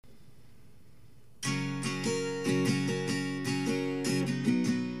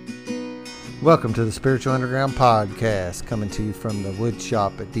Welcome to the Spiritual Underground Podcast, coming to you from the wood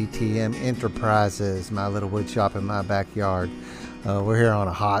shop at DTM Enterprises, my little wood shop in my backyard. We're here on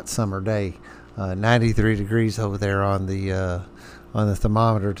a hot summer day, 93 degrees over there on the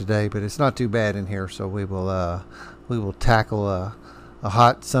thermometer today, but it's not too bad in here. So we will tackle a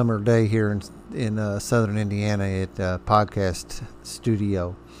hot summer day here in southern Indiana at Podcast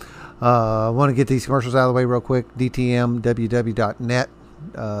Studio. I want to get these commercials out of the way real quick. DTMWW.net.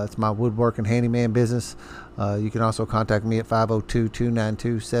 It's my woodworking handyman business. You can also contact me at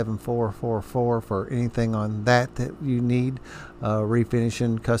 502-292-7444 for anything on that you need.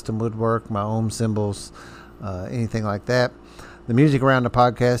 Refinishing, custom woodwork, my own symbols, anything like that. The music around the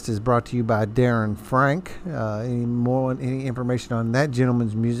podcast is brought to you by Darren Frank. Any information on that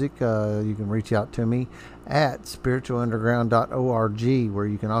gentleman's music, you can reach out to me at spiritualunderground.org, where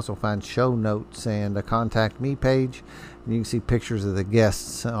you can also find show notes and a contact me page. And you can see pictures of the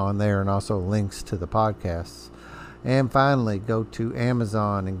guests on there and also links to the podcasts. And finally, go to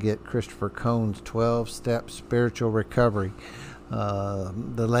Amazon and get Christopher Cohn's 12-Step Spiritual Recovery.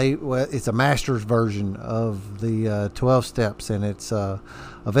 It's a master's version of the 12 steps, and it's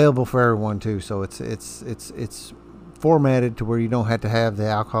available for everyone too. So it's formatted to where you don't have to have the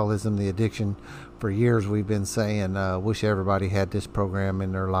alcoholism, the addiction. For years we've been saying, wish everybody had this program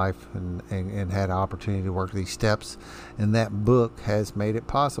in their life and had an opportunity to work these steps, and that book has made it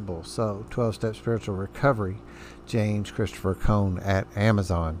possible. So 12-Step Spiritual Recovery, James Christopher Cohn at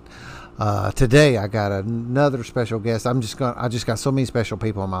Amazon. Today I got another special guest. I just got so many special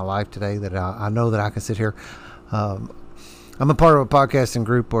people in my life today that I know that I can sit here. I'm a part of a podcasting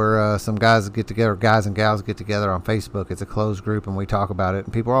group where some guys and gals get together on Facebook. It's a closed group, and we talk about it.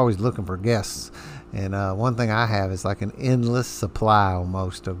 And people are always looking for guests. And one thing I have is like an endless supply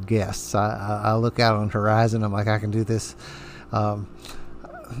almost of guests. I look out on the horizon. I'm like, I can do this. I'm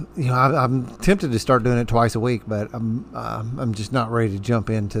tempted to start doing it twice a week, but I'm just not ready to jump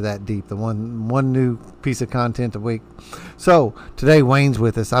into that deep. The one new piece of content a week. So today Wayne's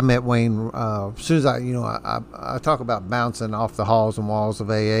with us. I met Wayne as soon as I talk about bouncing off the halls and walls of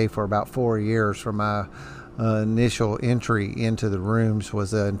AA for about 4 years. For my initial entry into the rooms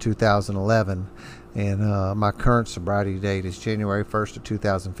was in 2011. And my current sobriety date is January 1st of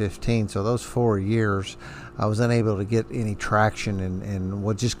 2015. So those 4 years, I was unable to get any traction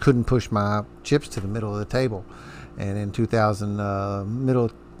and just couldn't push my chips to the middle of the table. And in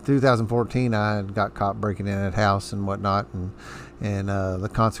 2014, I got caught breaking in at house and whatnot, and the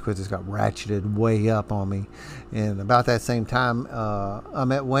consequences got ratcheted way up on me. And about that same time, I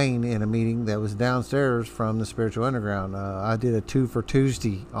met Wayne in a meeting that was downstairs from the Spiritual Underground. I did a 2 for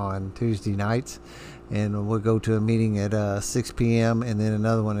Tuesday on Tuesday nights, and we'll go to a meeting at 6 p.m. and then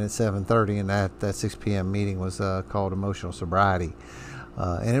another one at 7:30. And that 6 p.m. meeting was called Emotional Sobriety.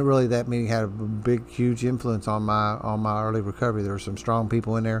 And that meeting had a big, huge influence on my early recovery. There were some strong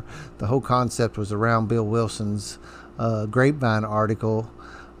people in there. The whole concept was around Bill Wilson's Grapevine article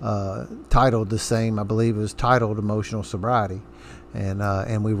titled the same. I believe it was titled Emotional Sobriety.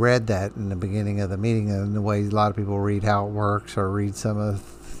 And we read that in the beginning of the meeting, and the way a lot of people read how it works or read some of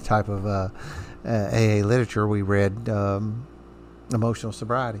the type of AA literature. We read Emotional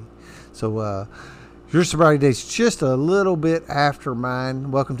Sobriety. So your sobriety date's just a little bit after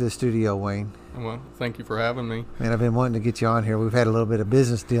mine. Welcome to the studio, Wayne. Well, thank you for having me. Man, I've been wanting to get you on here. We've had a little bit of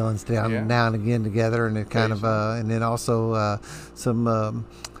business dealings now and again together, and it kind of, and then also some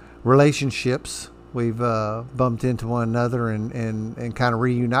relationships. We've bumped into one another and kind of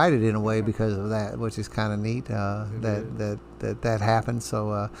reunited in a way because of that, which is kind of neat. That happened.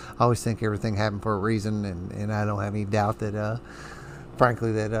 So I always think everything happened for a reason, and I don't have any doubt that.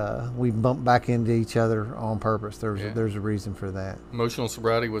 Frankly, that we bumped back into each other on purpose. There's a reason for that. Emotional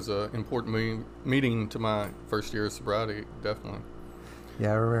sobriety was an important meeting to my first year of sobriety, definitely.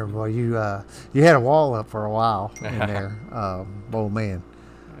 Yeah, I remember. Well, you had a wall up for a while in there. Oh man,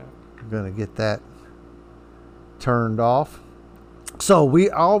 I'm gonna get that turned off. So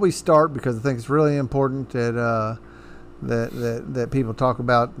we always start, because I think it's really important that that people talk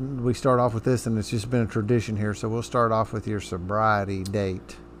about. We start off with this, and it's just been a tradition here. So we'll start off with your sobriety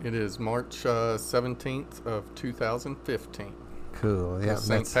date. It is March 17th of 2015. Cool. Yeah,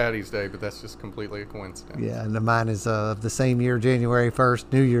 St. Patty's Day, but that's just completely a coincidence. Yeah, and mine is of the same year, January 1st,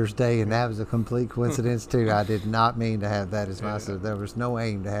 New Year's Day, and that was a complete coincidence too. I did not mean to have that as my. There was no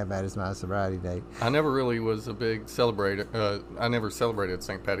aim to have that as my sobriety date. I never really was a big celebrator. I never celebrated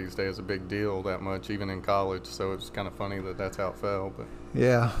St. Patty's Day as a big deal that much, even in college. So it's kind of funny that that's how it fell. But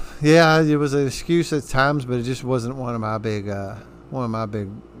yeah, it was an excuse at times, but it just wasn't one of my big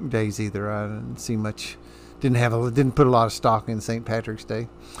days either. I didn't see much didn't put a lot of stock in St. Patrick's Day.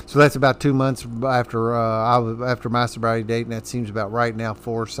 So that's about 2 months after after my sobriety date, and that seems about right now.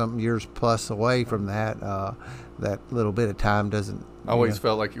 4 something years plus away from that. That little bit of time doesn't. I always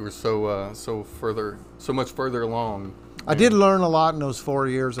felt like you were so much further along. I did learn a lot in those 4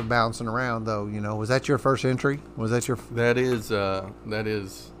 years of bouncing around, though. Was that your first entry? Was that your? That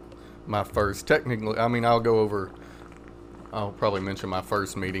is my first. Technically, I mean, I'll probably mention my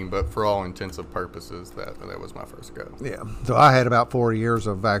first meeting, but for all intents and purposes, that was my first go. Yeah. So I had about 4 years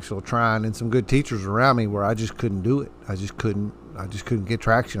of actual trying, and some good teachers around me where I just couldn't do it. I just couldn't get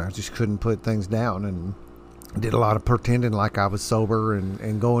traction. I just couldn't put things down, and did a lot of pretending like I was sober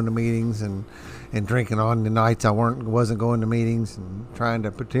and going to meetings and drinking on the nights I wasn't going to meetings and trying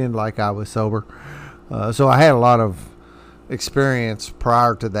to pretend like I was sober. So I had a lot of experience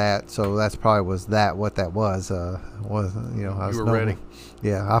prior to that, so that's probably what that was. I was you were ready.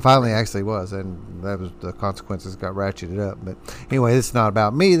 Yeah, I finally actually was, and that was the consequences got ratcheted up. But anyway, this is not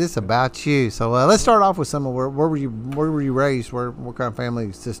about me. This is about you. So let's start off with some of where were you raised? What kind of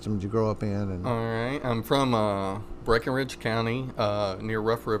family system did you grow up in? And all right, I'm from Breckenridge County, near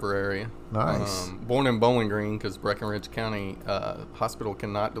Rough River area. Nice. Born in Bowling Green, because Breckenridge County hospital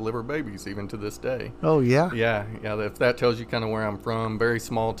cannot deliver babies even to this day. Oh yeah. Yeah. If that tells you kind of where I'm from, very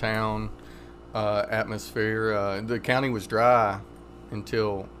small town atmosphere. The county was dry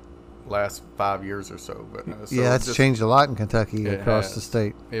until last 5 years or so. But yeah, that's changed a lot in Kentucky across the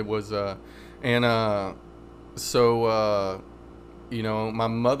state. It was, my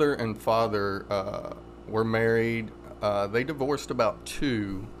mother and father were married. They divorced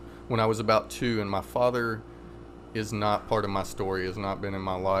when I was about 2, and my father is not part of my story, has not been in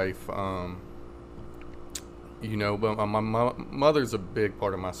my life. But my mother's a big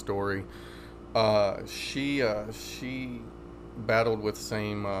part of my story. She battled with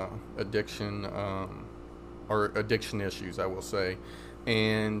same addiction or addiction issues, I will say,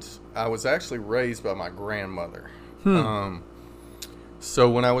 and I was actually raised by my grandmother. So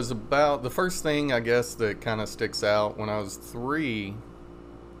when I was the first thing I guess that kind of sticks out, when I was 3,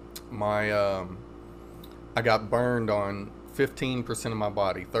 I got burned on 15% of my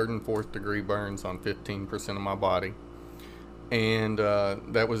body, 3rd and 4th degree burns on 15% of my body. And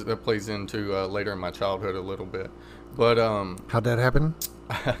that plays into later in my childhood a little bit, but how'd that happen?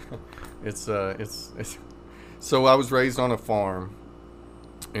 it's so I was raised on a farm,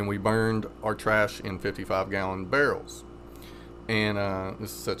 and we burned our trash in 55-gallon barrels. And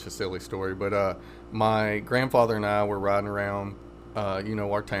this is such a silly story, but my grandfather and I were riding around,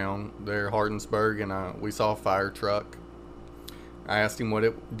 our town there, Hardinsburg, and we saw a fire truck. I asked him what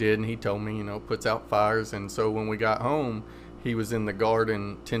it did, and he told me, puts out fires. And so when we got home, he was in the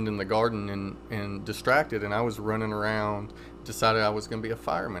garden, tending the garden and distracted, and I was running around, decided I was going to be a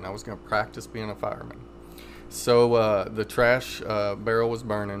fireman. I was going to practice being a fireman. So the trash barrel was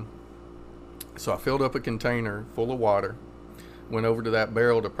burning, so I filled up a container full of water, went over to that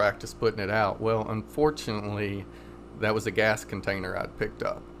barrel to practice putting it out. Well, unfortunately, that was a gas container I'd picked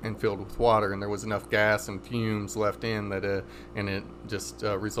up and filled with water, and there was enough gas and fumes left in that, and it just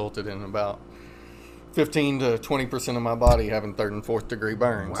resulted in about 15 to 20% of my body having 3rd and 4th degree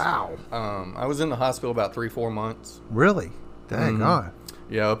burns. Wow. I was in the hospital about 3-4 months. Really? Dang on.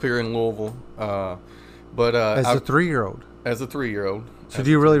 Yeah, up here in Louisville. As a 3-year-old. As a 3-year-old. So do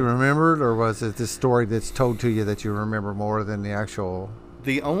you really remember it, or was it this story that's told to you that you remember more than the actual?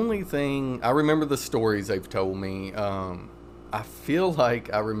 The only thing I remember, the stories they've told me. I feel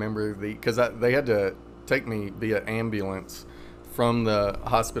like I remember because they had to take me via ambulance from the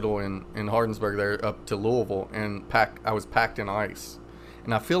hospital in Hardinsburg there up to Louisville, and I was packed in ice,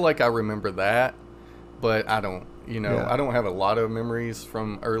 and I feel like I remember that, but I don't. I don't have a lot of memories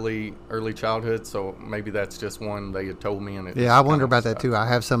from early childhood, so maybe that's just one they had told me. And I wonder about that too. I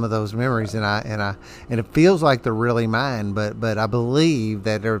have some of those memories, and it feels like they're really mine, but I believe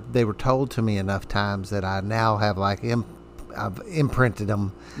that they were told to me enough times that I now have I've imprinted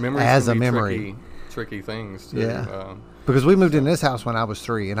them memories as a memory. Tricky things too. Yeah. Because we moved in this house when I was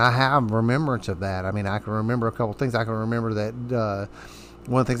 3, and I have remembrance of that. I mean, I can remember a couple things. I can remember that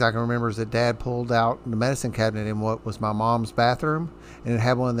one of the things I can remember is that Dad pulled out the medicine cabinet in what was my mom's bathroom, and it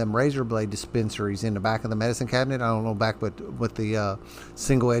had one of them razor blade dispensaries in the back of the medicine cabinet. I don't know, back with the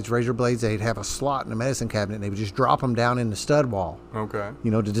single-edged razor blades, they'd have a slot in the medicine cabinet, and they would just drop them down in the stud wall. Okay.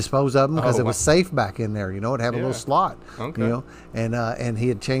 To dispose of them, because it was safe back in there. It'd have a little slot. Okay. And he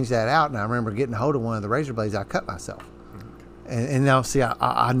had changed that out, and I remember getting a hold of one of the razor blades. I cut myself. And now, see,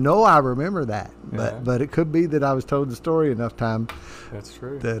 I know I remember that, but it could be that I was told the story enough time. That's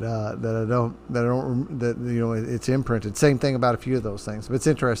true. That you know, it's imprinted. Same thing about a few of those things. But it's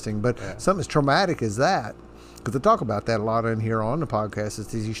interesting. But something as traumatic as that, because I talk about that a lot in here on the podcast, is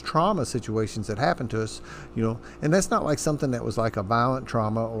these trauma situations that happen to us, you know, and that's not like something that was like a violent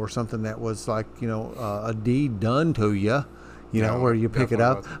trauma or something that was like, you know, a deed done to you. You know, where you pick it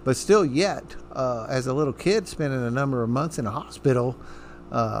up. But still yet, as a little kid spending a number of months in a hospital,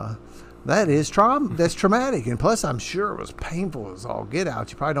 that is trauma. That's traumatic. And plus, I'm sure it was painful as all get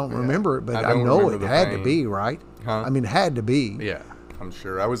out. You probably don't remember it, but I know it had to be, right? Huh? I mean, it had to be. Yeah, I'm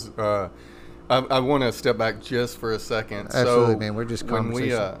sure. I was. I want to step back just for a second. Absolutely, so man. We're just when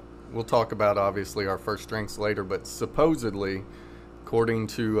conversation. we'll talk about obviously our first drinks later, but supposedly, according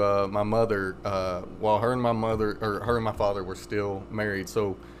to my mother, while her and my father were still married,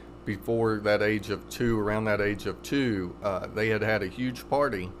 so before that age of 2, around that age of 2, they had a huge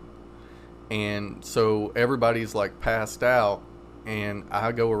party, and so everybody's like passed out, and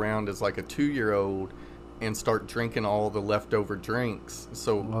I go around as like a 2-year-old and start drinking all the leftover drinks.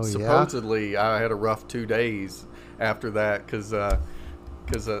 So supposedly I had a rough 2 days after that, because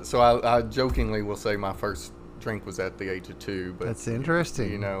so I jokingly will say my first drink was at the age of 2, but that's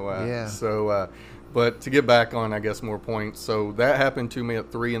interesting. You know, yeah. So, but to get back on, I guess, more points. So that happened to me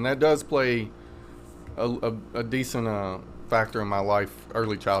at 3, and that does play a decent factor in my life,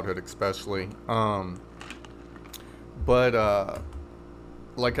 early childhood especially. But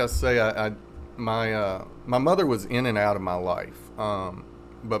like I say, my mother was in and out of my life,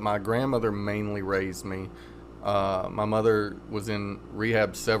 but my grandmother mainly raised me. My mother was in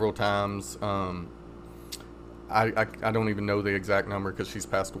rehab several times. I don't even know the exact number because she's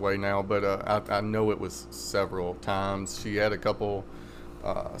passed away now, but I know it was several times. She had a couple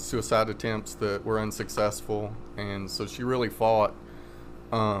suicide attempts that were unsuccessful, and so she really fought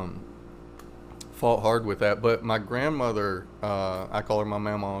hard with that. But my grandmother, I call her my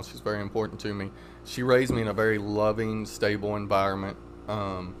mama, she's very important to me. She raised me in a very loving, stable environment,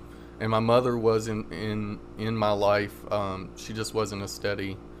 and my mother was in my life. She just wasn't a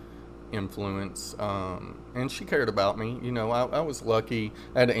steady influence, and she cared about me. You know, I was lucky.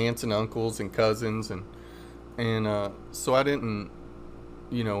 I had aunts and uncles and cousins, and so I didn't,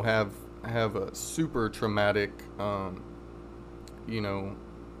 you know, have a super traumatic, you know,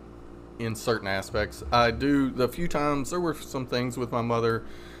 in certain aspects. I do, the few times there were some things with my mother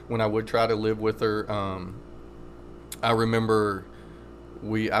when I would try to live with her. I remember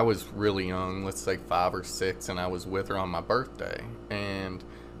I was really young, let's say 5 or 6, and I was with her on my birthday, and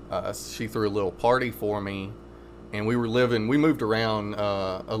she threw a little party for me, and we moved around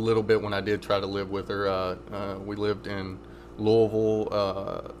a little bit when I did try to live with her. We lived in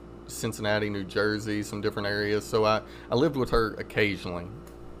Louisville, Cincinnati, New Jersey, some different areas, so I lived with her occasionally.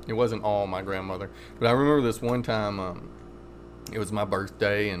 It wasn't all my grandmother, but I remember this one time, it was my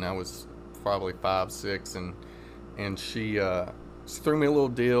birthday, and I was probably 5, 6, and she threw me a little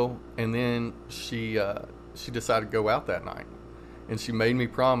deal, and then she decided to go out that night. And she made me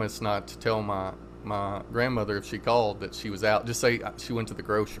promise not to tell my grandmother if she called that she was out. Just say she went to the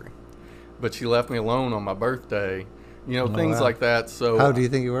grocery. But she left me alone on my birthday. You know, things like that. So how old do you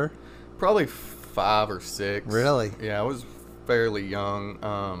think you were? Probably 5 or 6. Really? Yeah, I was fairly young.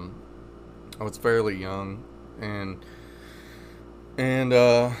 And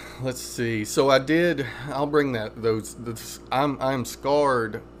let's see. So I'll bring I'm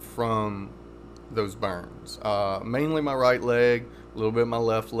scarred from those burns. Mainly my right leg, a little bit my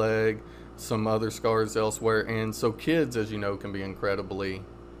left leg, some other scars elsewhere. And so kids, as you know, can be incredibly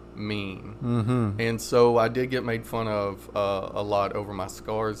mean. Mm-hmm. And so I did get made fun of a lot over my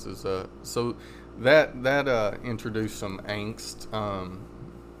scars. So that introduced some angst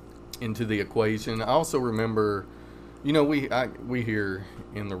into the equation. I also remember, you know, we hear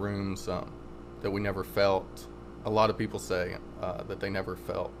in the rooms that we never felt. A lot of people say that they never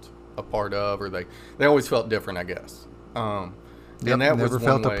felt a part of, or they always felt different, I guess. And that never was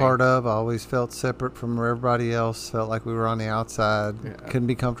felt one a way. part of. I always felt separate from everybody else. Felt like we were on the outside. Yeah. Couldn't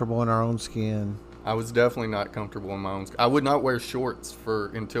be comfortable in our own skin. I was definitely not comfortable in my own. I would not wear shorts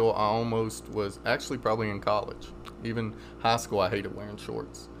until I almost was actually probably in college. Even high school, I hated wearing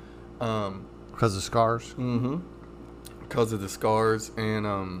shorts. Because of scars. Mm-hmm. Because of the scars.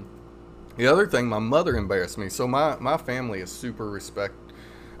 And the other thing, my mother embarrassed me. So my family is super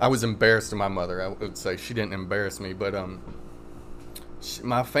I was embarrassed of my mother. I would say she didn't embarrass me, but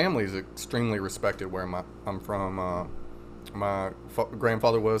my family is extremely respected where I'm from. My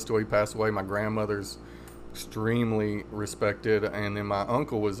grandfather was till he passed away. My grandmother's extremely respected, and then my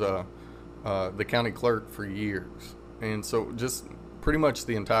uncle was the county clerk for years. and so just pretty much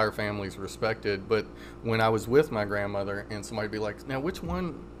the entire family's respected. But when I was with my grandmother, and somebody'd be like, "Now, which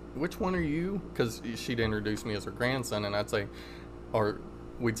one are you?" Because she'd introduce me as her grandson, and I'd say, or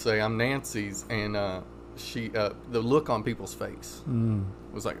we'd say, "I'm Nancy's," and she, the look on people's face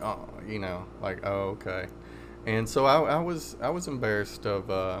was like, "Oh, you know, like, oh, okay." And so I was embarrassed of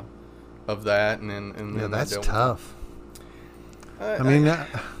that, and then Yeah, I that's dealt tough. with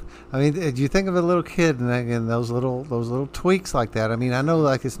I mean, do you think of a little kid and those little tweaks like that? I mean, I know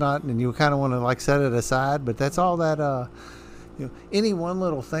like it's not, and you kind of want to like set it aside, but that's all that. You know, any one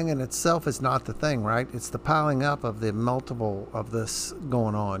little thing in itself is not the thing, right? It's the piling up of the multiple of this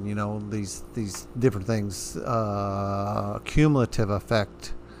going on. You know, these different things, cumulative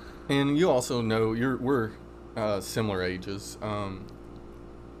effect. And you also know we're similar ages.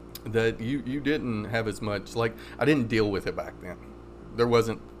 That you didn't have as much, like, I didn't deal with it back then. There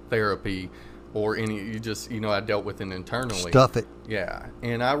wasn't therapy or any. You just, you know, I dealt with it internally. Stuff it. Yeah,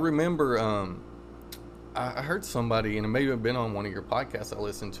 and I remember I heard somebody, and it may have been on one of your podcasts I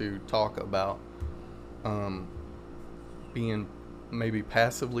listened to, talk about being maybe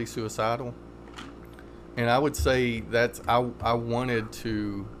passively suicidal. And I would say that's I wanted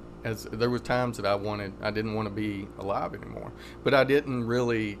to, as there was times that I didn't want to be alive anymore, but I didn't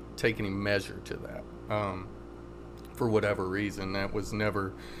really take any measure to that for whatever reason. That was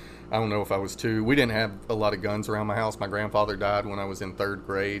never. I don't know if I was too. We didn't have a lot of guns around my house. My grandfather died when I was in 3rd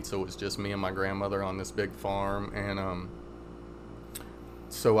grade, so it was just me and my grandmother on this big farm, and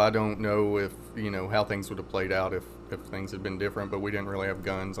so I don't know if, you know, how things would have played out if things had been different. But we didn't really have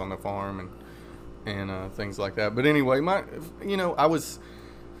guns on the farm and things like that. But anyway, I was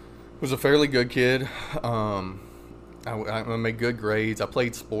a fairly good kid. I made good grades. I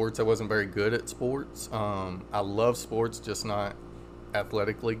played sports. I wasn't very good at sports. I love sports, just not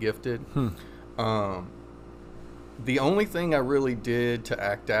athletically gifted. The only thing I really did to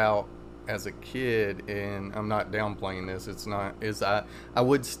act out as a kid, and I'm not downplaying this, is I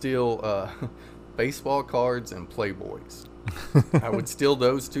would steal baseball cards and Playboys. I would steal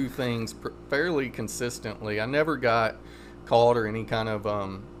those two things fairly consistently. I never got caught or any kind of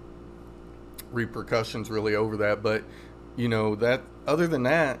repercussions really over that, but you know, that other than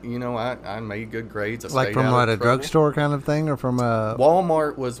that, you know, I made good grades. I Like from what, a drugstore kind of thing, or from a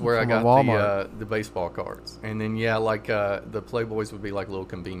Walmart was where I got Walmart. the baseball cards, and then like the Playboys would be like little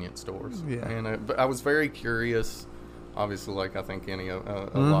convenience stores. Yeah. And but I was very curious, obviously, like I think any a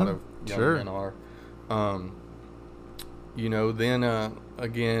lot of young men are. You know, then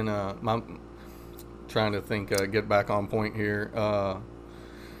again, my trying to think, get back on point here.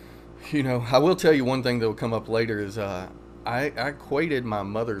 You know, I will tell you one thing that will come up later is I equated my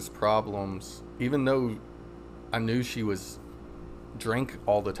mother's problems, even though I knew she was drank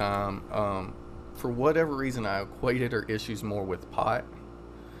all the time. For whatever reason, I equated her issues more with pot.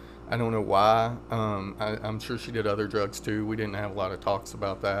 I don't know why. I'm sure she did other drugs too. We didn't have a lot of talks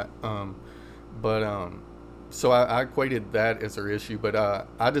about that. So I equated that as her issue. But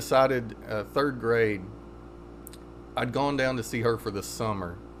I decided 3rd grade, I'd gone down to see her for the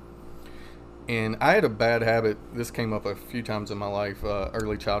summer. And I had a bad habit. This came up a few times in my life,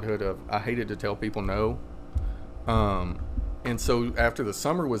 early childhood, of I hated to tell people no. And so after the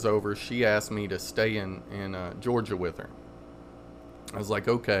summer was over, she asked me to stay in Georgia with her. I was like,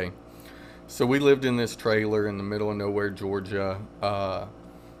 okay. So we lived in this trailer in the middle of nowhere, Georgia.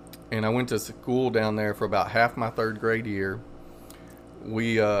 And I went to school down there for about half my 3rd grade year.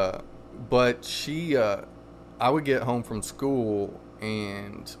 But she, I would get home from school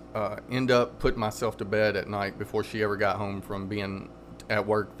and end up putting myself to bed at night before she ever got home from being at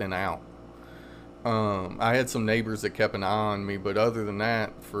work then out. I had some neighbors that kept an eye on me, but other than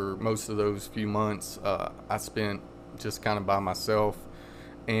that, for most of those few months, I spent just kind of by myself,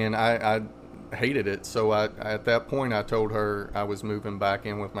 and I hated it. So at that point, I told her I was moving back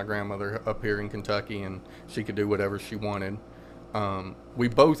in with my grandmother up here in Kentucky, and she could do whatever she wanted. We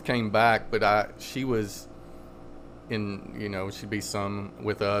both came back, but she was in, you know, she'd be some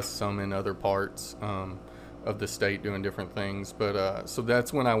with us, some in other parts of the state doing different things. But so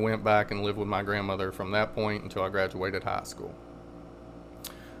that's when I went back and lived with my grandmother from that point until I graduated high school.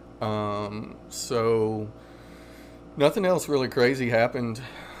 So nothing else really crazy happened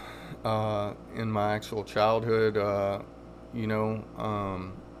in my actual childhood. You know,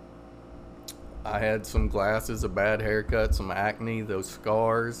 I had some glasses, a bad haircut, some acne, those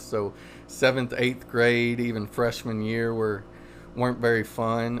scars. So 7th, 8th grade, even freshman year weren't very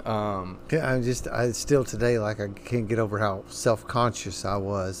fun. Yeah, I still today, like, I can't get over how self-conscious I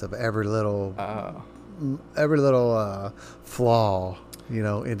was of every little flaw,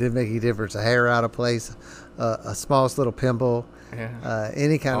 It didn't make any difference. A hair out of place, a smallest little pimple,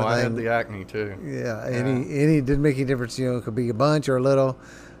 any kind of thing. I had the acne too. Yeah, any didn't make any difference. It could be a bunch or a little.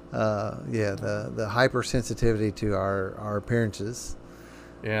 The hypersensitivity to our appearances.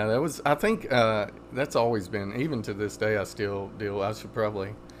 Yeah, I think that's always been, even to this day, I still deal. I should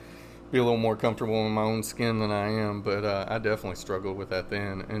probably be a little more comfortable in my own skin than I am, but I definitely struggled with that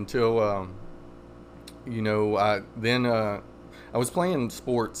then until, I was playing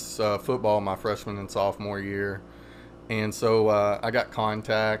sports, football my freshman and sophomore year. And so I got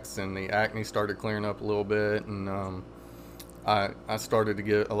contacts and the acne started clearing up a little bit, and I started to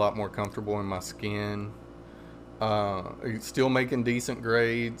get a lot more comfortable in my skin. Still making decent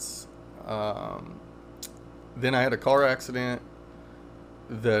grades. Then I had a car accident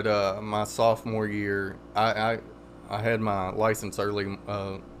that my sophomore year, I had my license early,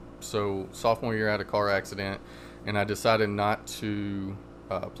 so sophomore year I had a car accident, and I decided not to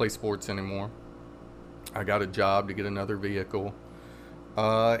play sports anymore. I got a job to get another vehicle,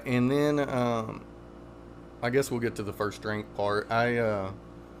 and then I guess we'll get to the first drink part. I'd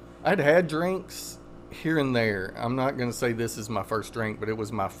had drinks here and there. I'm not going to say this is my first drink, but it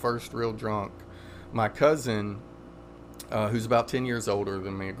was my first real drunk. My cousin, who's about 10 years older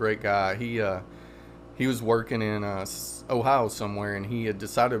than me, a great guy, he was working in Ohio somewhere, and he had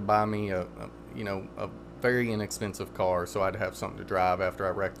decided to buy me a very inexpensive car so I'd have something to drive after I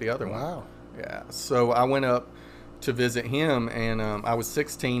wrecked the other one. Wow. Yeah. So I went up to visit him, and I was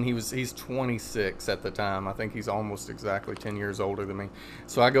 16. He's 26 at the time. I think he's almost exactly 10 years older than me.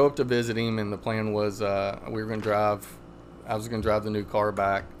 So I go up to visit him, and the plan was I was going to drive the new car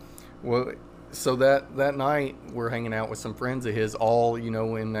back. Well, so that night we're hanging out with some friends of his, all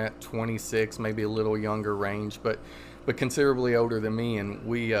in that 26, maybe a little younger range, but considerably older than me, and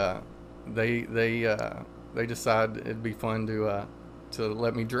they decided it'd be fun to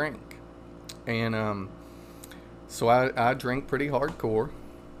let me drink, and so I drank pretty hardcore.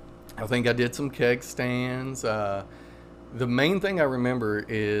 I think I did some keg stands. The main thing I remember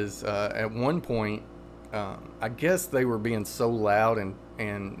is at one point, I guess they were being so loud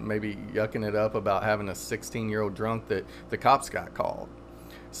and maybe yucking it up about having a 16-year-old drunk that the cops got called.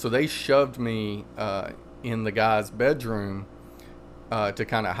 So they shoved me in the guy's bedroom to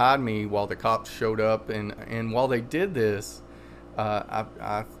kind of hide me while the cops showed up. And while they did this,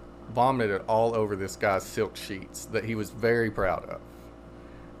 I vomited all over this guy's silk sheets that he was very proud of.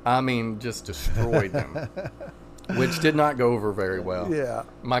 I mean, just destroyed them, which did not go over very well. Yeah.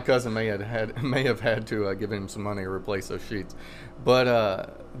 My cousin may have had to give him some money to replace those sheets.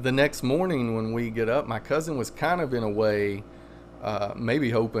 But the next morning when we get up, my cousin was kind of in a way maybe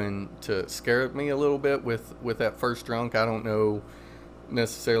hoping to scare me a little bit with that first drunk. I don't know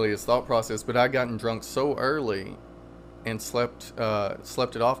necessarily his thought process, but I'd gotten drunk so early and slept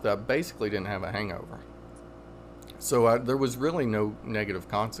it off that I basically didn't have a hangover. So there was really no negative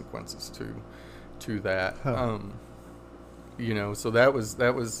consequences to that. Huh. So that was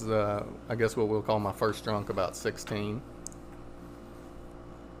I guess what we'll call my first drunk, about 16.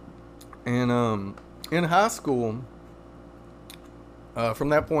 And in high school, from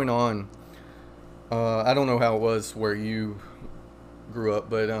that point on, I don't know how it was where you grew up,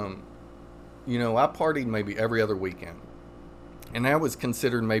 but I partied maybe every other weekend. And that was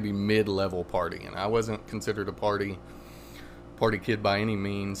considered maybe mid-level partying. I wasn't considered a party kid by any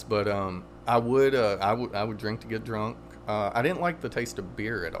means, but I would drink to get drunk. I didn't like the taste of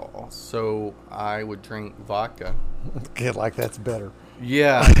beer at all, so I would drink vodka. Kid like that's better.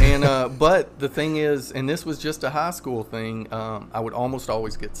 Yeah, and but the thing is, and this was just a high school thing, I would almost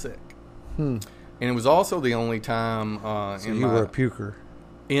always get sick. And it was also the only time so you were a puker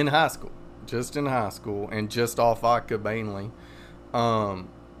in high school, just in high school, and just off vodka mainly. And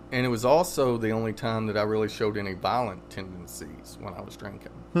it was also the only time that I really showed any violent tendencies when I was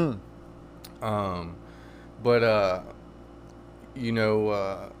drinking. But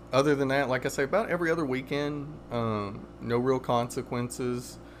other than that, like I say, about every other weekend, no real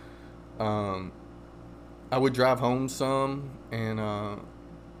consequences. I would drive home some, and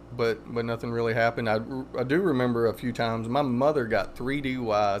but nothing really happened. I do remember a few times my mother got 3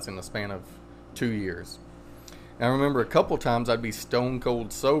 DUIs in the span of 2 years. And I remember a couple times I'd be stone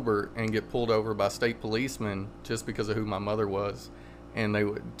cold sober and get pulled over by state policemen just because of who my mother was, and they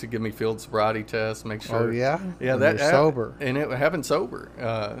would to give me field sobriety tests, make sure. Oh yeah, yeah, that sober, and it happened sober,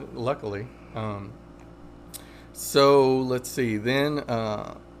 luckily. So let's see. Then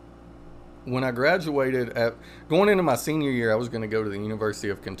when I graduated, going into my senior year, I was going to go to the University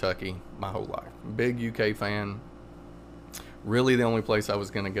of Kentucky my whole life. Big UK fan. Really, the only place I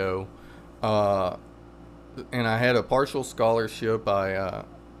was going to go. and I had a partial scholarship. I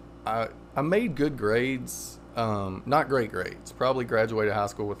made good grades, not great grades. Probably graduated high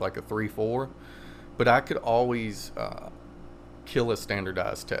school with like a 3.4, but I could always kill a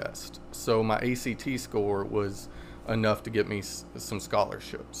standardized test. So my ACT score was enough to get me some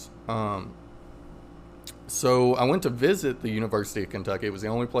scholarships. So I went to visit the University of Kentucky. It was the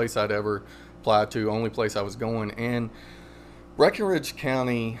only place I'd ever applied to, only place I was going. And Breckinridge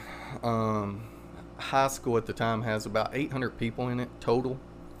County High School at the time has about 800 people in it total.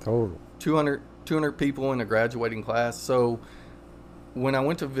 200 people in a graduating class. So when I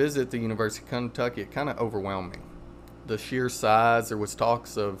went to visit the University of Kentucky, it kind of overwhelmed me. The sheer size. There was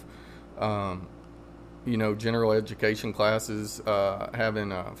talks of, general education classes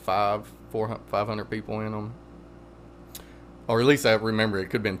having 500 people in them. Or at least I remember it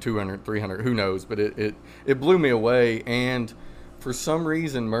could have been 200, 300, who knows. But it blew me away. And for some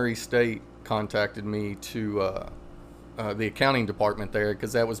reason, Murray State contacted me to the accounting department there,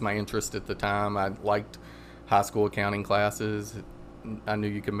 because that was my interest at the time. I liked high school accounting classes. I knew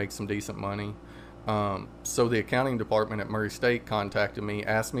you could make some decent money. So the accounting department at Murray State contacted me,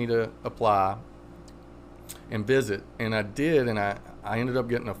 asked me to apply and visit. And I did, and I ended up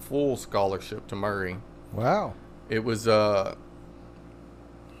getting a full scholarship to Murray. Wow. It was, and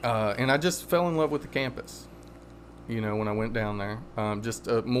I just fell in love with the campus, when I went down there. Just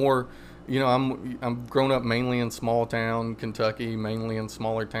more, I'm grown up mainly in small town Kentucky, mainly in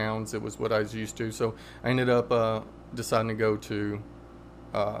smaller towns. It was what I was used to. So I ended up deciding to go to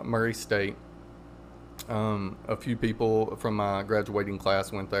Murray State. A few people from my graduating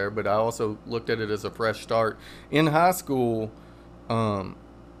class went there, but I also looked at it as a fresh start. In high school,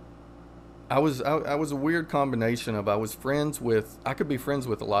 I was a weird combination of I could be friends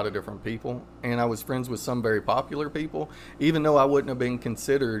with a lot of different people, and I was friends with some very popular people, even though I wouldn't have been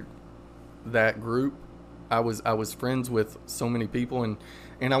considered that group. I was friends with so many people, and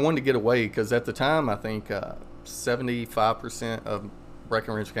I wanted to get away, because at the time I think 75% of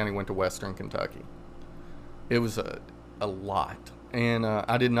Breckinridge County went to Western Kentucky. It was a lot, and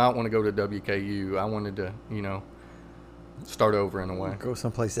I did not want to go to WKU. I wanted to start over in a way. Go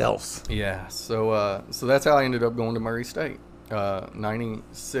someplace else. Yeah, so that's how I ended up going to Murray State.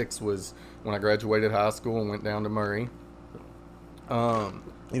 96 was when I graduated high school and went down to Murray.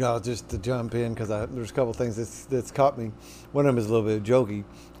 Just to jump in, because there's a couple things that's caught me. One of them is a little bit jokey.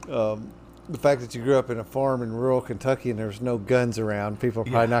 The fact that you grew up in a farm in rural Kentucky and there's no guns around, people are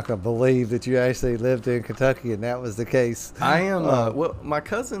probably not going to believe that you actually lived in Kentucky, and that was the case. I am. Well, my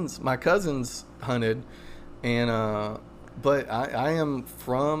cousins hunted, and but I am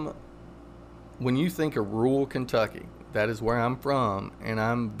from. When you think of rural Kentucky, that is where I'm from, and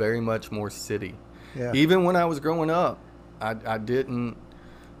I'm very much more city. Yeah. Even when I was growing up, I didn't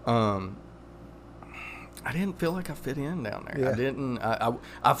feel like I fit in down there. Yeah. I didn't.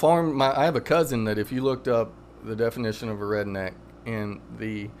 I farmed. I have a cousin that if you looked up the definition of a redneck in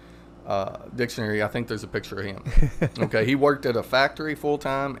the dictionary, I think there's a picture of him. Okay, he worked at a factory full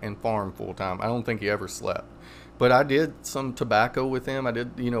time and farmed full time. I don't think he ever slept. But I did some tobacco with him. I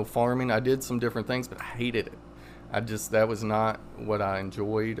did, farming. I did some different things, but I hated it. That was not what I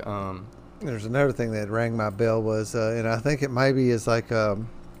enjoyed. There's another thing that rang my bell was, and I think it maybe is like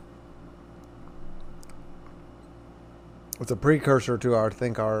it's a precursor to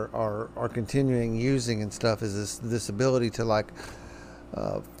our continuing using and stuff, is this ability to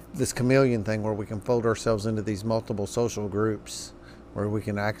this chameleon thing, where we can fold ourselves into these multiple social groups, where we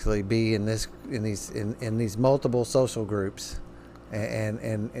can actually be in these multiple social groups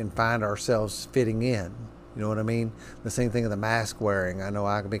and find ourselves fitting in. You know what I mean? The same thing with the mask wearing. I know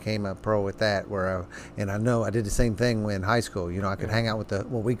I became a pro with that, and I know I did the same thing in high school. I could hang out with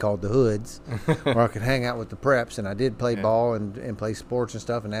what we called the hoods, or I could hang out with the preps, and I did play ball and play sports and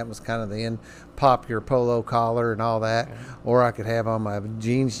stuff, and that was kind of the end. Pop your polo collar and all that, or I could have on my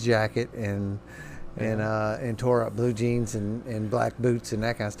jeans jacket and tore up blue jeans and black boots and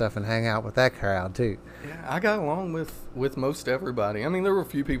that kind of stuff, and hang out with that crowd too. Yeah, I got along with most everybody. I mean, there were a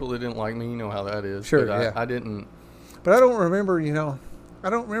few people that didn't like me. You know how that is. Sure, but I didn't. But I don't remember. I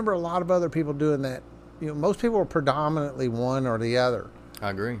don't remember a lot of other people doing that. Most people were predominantly one or the other. I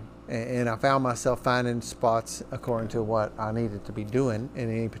agree. And I found myself finding spots according to what I needed to be doing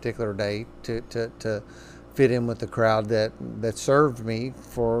in any particular day to fit in with the crowd that served me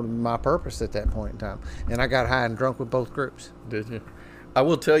for my purpose at that point in time. And I got high and drunk with both groups. Did you? I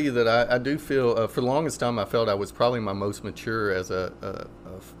will tell you that I do feel, for the longest time, I felt I was probably my most mature as a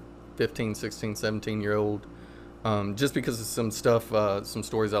 15, 16, 17-year-old, just because of some stuff, some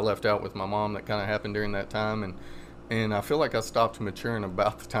stories I left out with my mom that kind of happened during that time. And I feel like I stopped maturing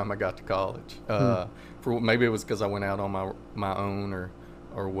about the time I got to college. for maybe it was because I went out on my own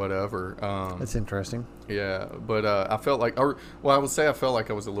or whatever. That's interesting. Yeah, but I felt like, I would say I felt like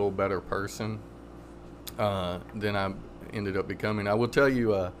I was a little better person than I ended up becoming. I will tell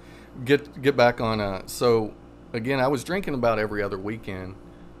you, get back on. So again, I was drinking about every other weekend.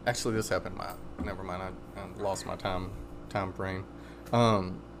 Actually, this happened. Never mind. I lost my time frame.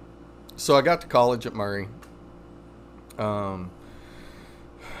 So I got to college at Murray.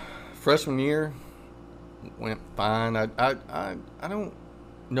 Freshman year went fine. I don't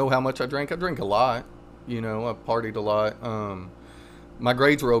know how much I drank. I drank a lot. I partied a lot. My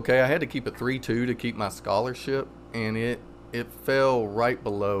grades were okay. I had to keep a 3.2 to keep my scholarship, and it fell right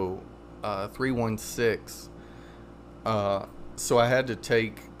below 3.16. So I had to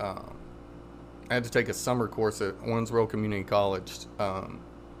take a summer course at Owensboro Community College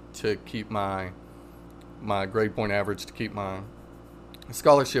to keep my grade point average, to keep my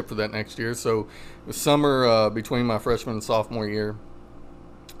scholarship for that next year. So the summer between my freshman and sophomore year,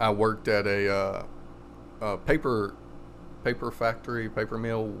 I worked at a paper factory, paper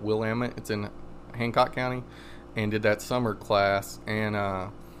mill, Willamette. It's in Hancock County, and did that summer class. And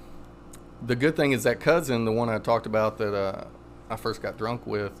the good thing is that cousin, the one I talked about that I first got drunk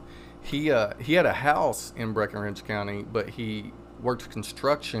with, he had a house in Breckinridge County, but he worked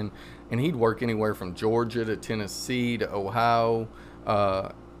construction, and he'd work anywhere from Georgia to Tennessee to Ohio,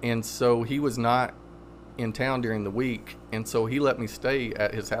 and so he was not in town during the week, and so he let me stay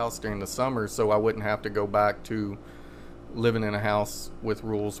at his house during the summer, so I wouldn't have to go back to living in a house with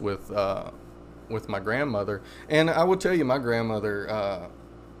rules with my grandmother. And I will tell you, my grandmother,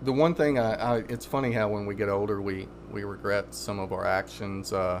 the one thing it's funny how when we get older we regret some of our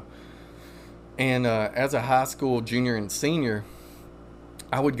actions, and as a high school junior and senior,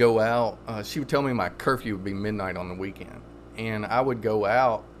 I would go out. She would tell me my curfew would be midnight on the weekend, and I would go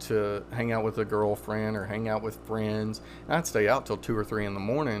out to hang out with a girlfriend or hang out with friends, and I'd stay out till 2 or 3 in the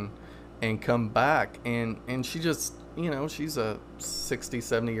morning and come back, and she just, she's a 60,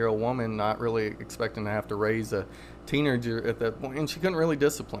 70-year-old woman, not really expecting to have to raise a teenager at that point, and she couldn't really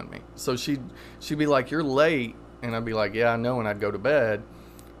discipline me. So she'd be like, "You're late," and I'd be like, "Yeah, I know," and I'd go to bed.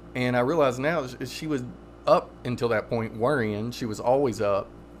 And I realize now she was up until that point worrying. She was always up,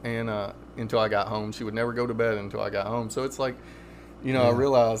 and until I got home. She would never go to bed until I got home. So it's like, I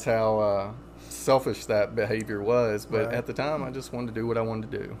realized how selfish that behavior was. But Right. at the time, I just wanted to do what I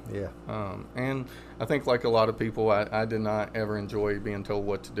wanted to do. Yeah. And I think, like a lot of people, I did not ever enjoy being told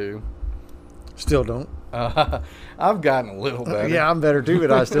what to do. Still don't. I've gotten a little better. Yeah, I'm better too,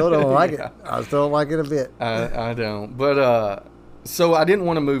 but I still don't like Yeah. it. I still don't like it a bit. I don't. But so I didn't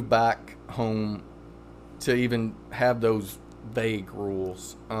want to move back home to even have those vague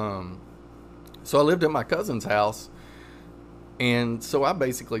rules. So I lived at my cousin's house, and so I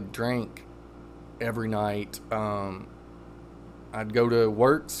basically drank every night. I'd go to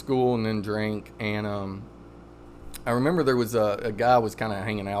work, school, and then drink. And I remember there was a guy I was kind of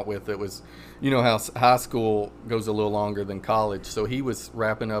hanging out with that was, how high school goes a little longer than college. So he was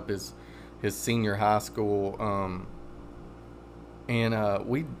wrapping up his senior high school. And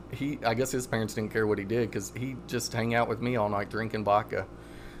I guess his parents didn't care what he did, because he just hang out with me all night drinking vodka.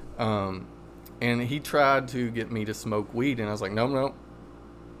 And he tried to get me to smoke weed, and I was like, no,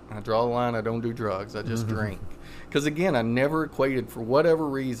 I draw the line. I don't do drugs. I just drink. Because again, I never equated, for whatever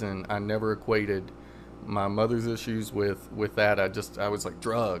reason, my mother's issues with that. I was like,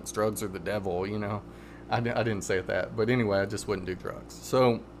 drugs are the devil, I didn't say that, but anyway, I just wouldn't do drugs.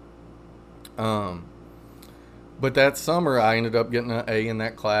 So, but that summer I ended up getting an A in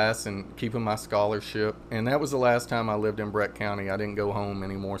that class and keeping my scholarship, and that was the last time I lived in Breck County. I didn't go home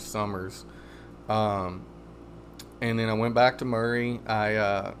any more summers. And then I went back to Murray.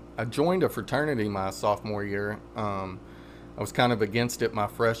 I joined a fraternity my sophomore year. I was kind of against it my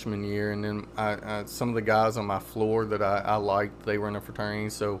freshman year, and then some of the guys on my floor that I liked, they were in a fraternity,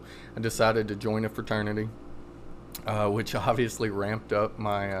 so I decided to join a fraternity, which obviously ramped up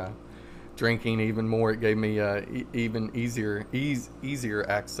my drinking even more. It gave me even easier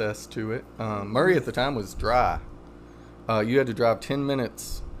access to it. Murray at the time was dry. You had to drive 10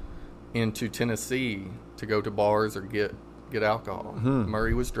 minutes into Tennessee to go to bars or get alcohol.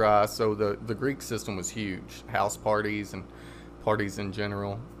 Murray was dry, so the Greek system was huge. House parties and parties in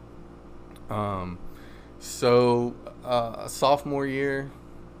general. So sophomore year,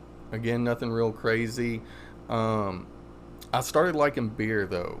 again, nothing real crazy. I started liking beer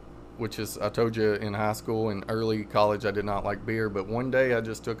though, which is, I told you, in high school and early college I did not like beer, but one day I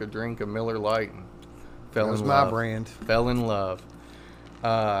just took a drink of Miller Lite and fell in love. That was my brand. Fell in love.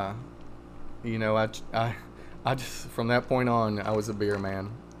 I just, from that point on, I was a beer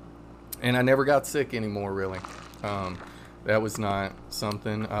man. And I never got sick anymore, really. That was not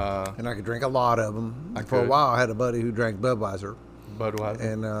something. And I could drink a lot of them. For a could. while, I had a buddy who drank Budweiser. Budweiser.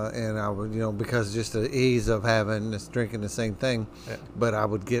 And I would, because just the ease of having this drinking the same thing, Yeah. but I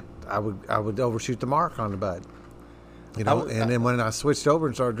would overshoot the mark on the Bud, then when I switched over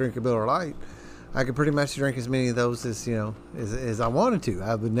and started drinking Miller Lite, I could pretty much drink as many of those as I wanted to.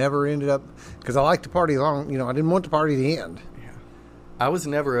 I would never ended up, because I like to party long. I didn't want the party to end. Yeah. I was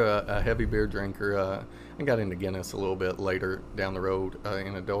never a heavy beer drinker. I got into Guinness a little bit later down the road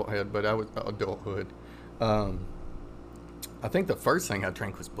in adulthood, but I was adulthood. I think the first thing I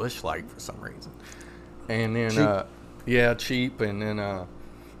drank was Busch Light for some reason, and then cheap, and then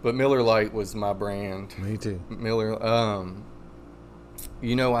but Miller Lite was my brand. Me too. Miller. I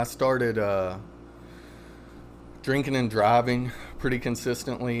started drinking and driving pretty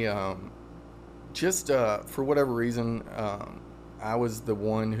consistently. Just for whatever reason, I was the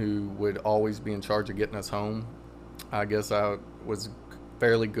one who would always be in charge of getting us home. I guess I was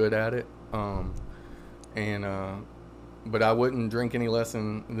fairly good at it, but I wouldn't drink any less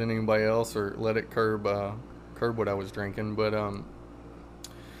than anybody else, or let it curb what I was drinking. But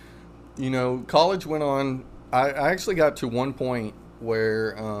college went on. I actually got to one point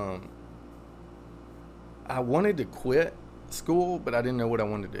where I wanted to quit school, but I didn't know what I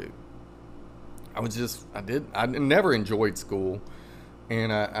wanted to do. I never enjoyed school,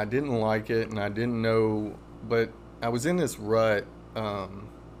 and I didn't like it, and I didn't know, but I was in this rut. It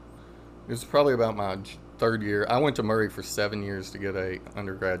was probably about my third year. I went to Murray for 7 years to get a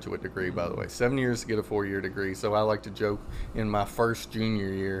undergraduate degree, by the way. 7 years to get a 4-year degree. So I like to joke in my first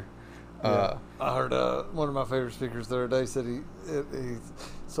junior year. I heard one of my favorite speakers the other day said he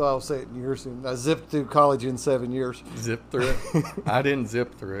so I'll say it in yours soon. I zipped through college in 7 years. Zip through it? I didn't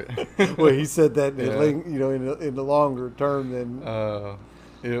zip through it. Well, he said that in the longer term than.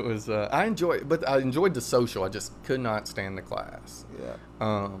 It was. I enjoyed the social. I just could not stand the class. Yeah.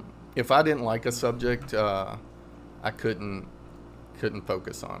 If I didn't like a subject, I couldn't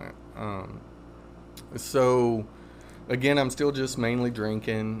focus on it. So, again, I'm still just mainly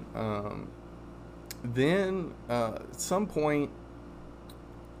drinking. Then, at some point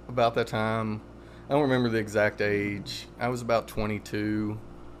about that time, I don't remember the exact age. I was about 22.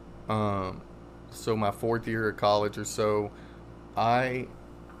 So my fourth year of college or so, I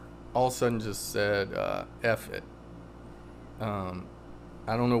all of a sudden just said, F it. I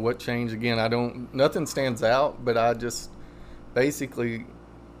don't know what changed. Again, nothing stands out, but I just basically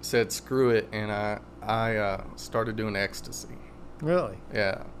said screw it, and I started doing ecstasy. Really?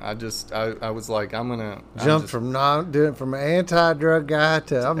 Yeah. I was like, from an anti-drug guy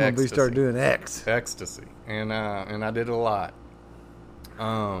to I'm gonna start doing ecstasy, and I did it a lot.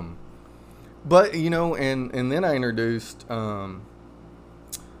 But and then I introduced.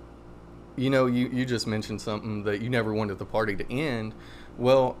 You just mentioned something that you never wanted the party to end.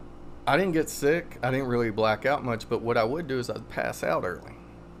 Well, I didn't get sick. I didn't really black out much. But what I would do is I'd pass out early.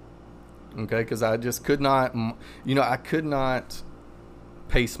 Okay, because I just could not, I could not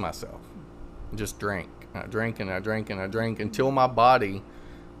pace myself. Just drank. I drank and I drank and I drank until my body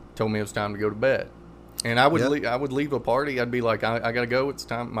told me it was time to go to bed. And I would I would leave a party. I'd be like, I got to go. It's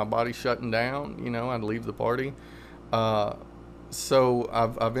time. My body's shutting down. I'd leave the party. So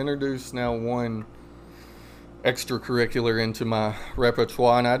I've introduced now one extracurricular into my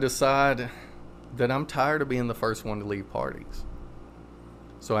repertoire, and I decide that I'm tired of being the first one to leave parties.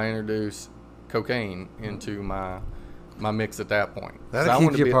 So I introduce cocaine into my mix at that point. That'll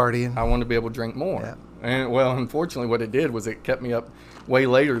keep you partying. I wanted to be able to drink more. Yeah. And well, unfortunately, what it did was it kept me up way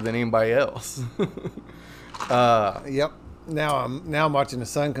later than anybody else. Yep. Now I'm watching the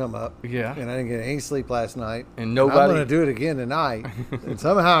sun come up. Yeah. And I didn't get any sleep last night. And nobody. I'm going to do it again tonight. And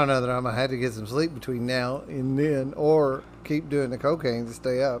somehow or another, I'm going to have to get some sleep between now and then, or keep doing the cocaine to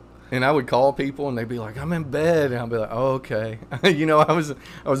stay up. And I would call people, and they'd be like, "I'm in bed," and I'd be like, "Oh, okay." I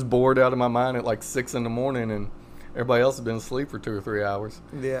was bored out of my mind at like 6 a.m, and everybody else had been asleep for 2 or 3 hours.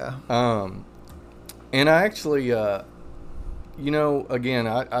 Yeah. And I actually, again,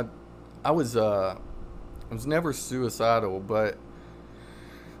 I was never suicidal, but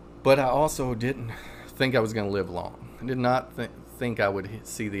I also didn't think I was going to live long. I did not think I would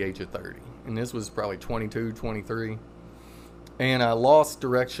see the age of 30. And this was probably 22, 23. And I lost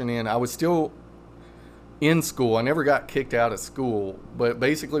direction I was still in school. I never got kicked out of school. But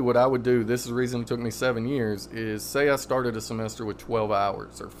basically what I would do, this is the reason it took me 7 years, is say I started a semester with 12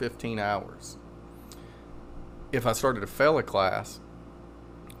 hours or 15 hours. If I started to fail a class,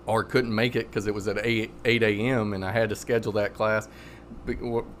 or couldn't make it because it was at 8 a.m. and I had to schedule that class,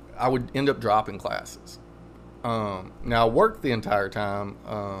 I would end up dropping classes. Now, I worked the entire time,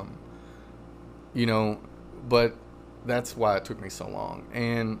 you know, but that's why it took me so long.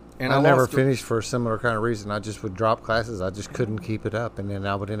 And I never finished for a similar kind of reason. I just would drop classes. I just couldn't keep it up, and then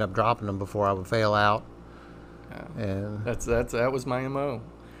I would end up dropping them before I would fail out. Yeah. And that was my MO.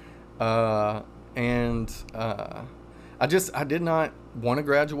 I did not want to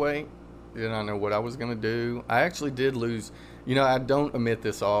graduate. Did not know what I was going to do. I actually did lose. You know, I don't admit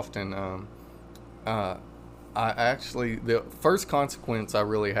this often. The first consequence I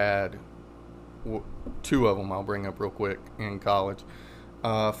really had, two of them I'll bring up real quick in college.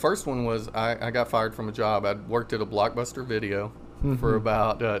 First one was I got fired from a job. I'd worked at a Blockbuster Video for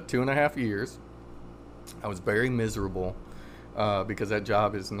about 2.5 years. I was very miserable because that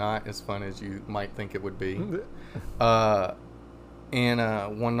job is not as fun as you might think it would be.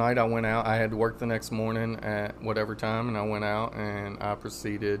 And one night I went out. I had to work the next morning at whatever time, and I went out and I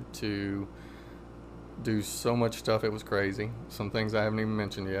proceeded to do so much stuff. It was crazy. Some things I haven't even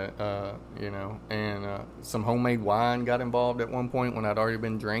mentioned yet, you know, and some homemade wine got involved at one point when I'd already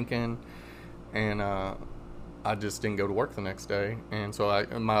been drinking, and I just didn't go to work the next day. And so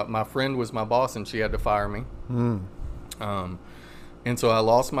my friend was my boss, and she had to fire me. And so I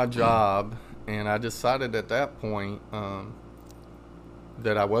lost my job, and I decided at that point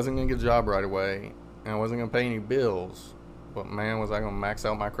that I wasn't going to get a job right away, and I wasn't going to pay any bills, but man, was I going to max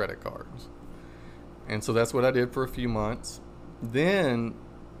out my credit cards. And so that's what I did for a few months. Then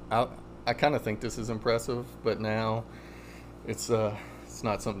I kind of think this is impressive, but now it's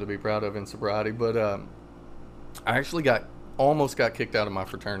not something to be proud of in sobriety. But I actually almost got kicked out of my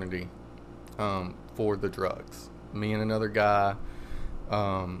fraternity for the drugs. Me and another guy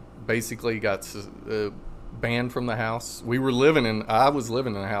basically got banned from the house. I was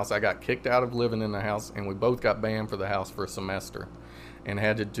living in a house. I got kicked out of living in the house, and we both got banned for the house for a semester and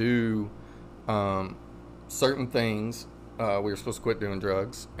had to do certain things. We were supposed to quit doing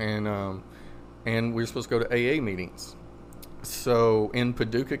drugs, and we were supposed to go to AA meetings. So in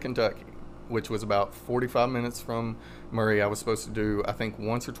Paducah, Kentucky, which was about 45 minutes from Murray, I was supposed to do, I think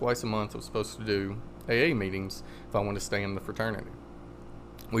once or twice a month, I was supposed to do AA meetings if I wanted to stay in the fraternity.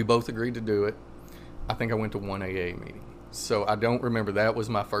 We both agreed to do it. I think I went to one AA meeting. So I don't remember. That was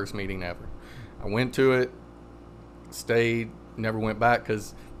my first meeting ever. I went to it, stayed, never went back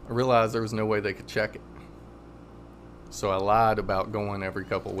because I realized there was no way they could check it. So I lied about going every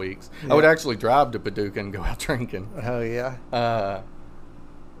couple of weeks. Yeah. I would actually drive to Paducah and go out drinking. Oh, yeah.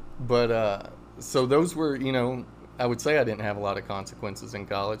 So those were, you know, I would say I didn't have a lot of consequences in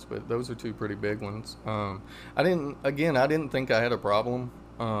college, but those are two pretty big ones. I didn't think I had a problem.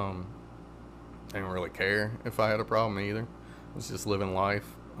 I didn't really care if I had a problem either. I was just living life.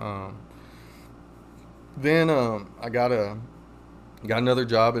 Then I got another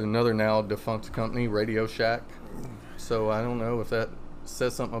job at another now defunct company, Radio Shack. So I don't know if that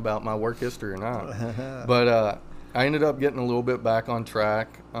says something about my work history or not. But I ended up getting a little bit back on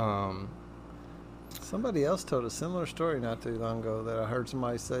track. Somebody else told a similar story not too long ago that I heard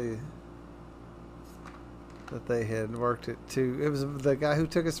somebody say that they had worked it too. It was the guy who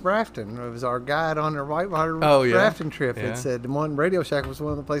took us rafting. It was our guide on their whitewater rafting trip. Yeah. It said one Radio Shack was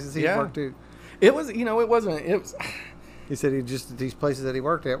one of the places he worked to. It was, you know, it wasn't. It was. He said these places that he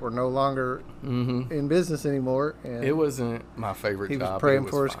worked at were no longer in business anymore. And it wasn't my favorite job. He was praying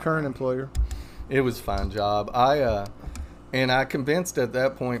for his current employer. It was a fine job. And I convinced at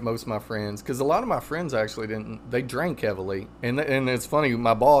that point most of my friends, because a lot of my friends actually they drank heavily. And it's funny,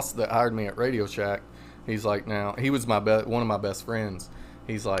 my boss that hired me at Radio Shack, he's like, now, he was one of my best friends.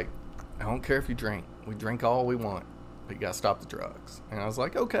 He's like, I don't care if you drink. We drink all we want, but you got to stop the drugs. And I was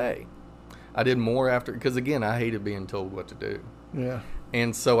like, okay. I did more after, because again, I hated being told what to do. Yeah.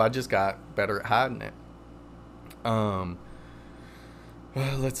 And so I just got better at hiding it.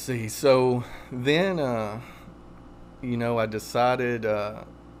 Let's see. So then, you know, I decided, I'll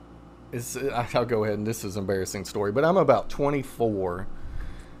go ahead, and this is an embarrassing story, but I'm about 24,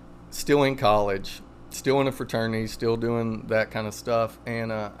 still in college, still in a fraternity, still doing that kind of stuff.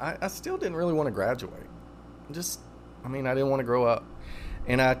 And I still didn't really want to graduate. I didn't want to grow up.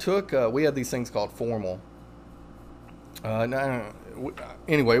 And I took, we had these things called formal.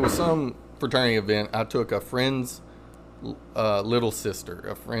 Anyway, it was some fraternity event. I took a friend's little sister.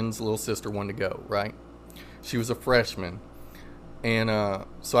 A friend's little sister wanted to go, right? She was a freshman. And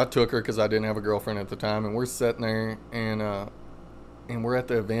so I took her because I didn't have a girlfriend at the time. And we're sitting there, and we're at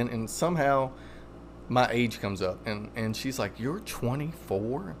the event. And somehow my age comes up. And she's like, you're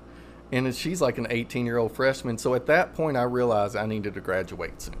 24? And she's like an 18-year-old freshman. So at that point, I realized I needed to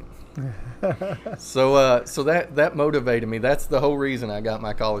graduate soon. So that motivated me. That's the whole reason I got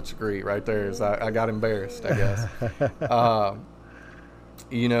my college degree right there, is I got embarrassed, I guess.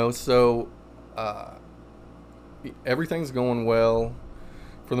 You know, so everything's going well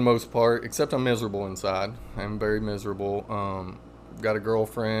for the most part, except I'm miserable inside. I'm very miserable. Got a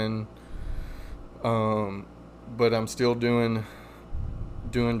girlfriend, but I'm still doing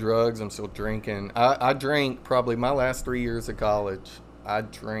drugs. I'm still drinking. I drank probably my last 3 years of college. I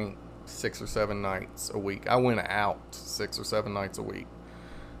drank 6 or 7 nights a week. I went out 6 or 7 nights a week.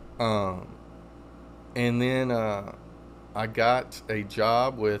 And then I got a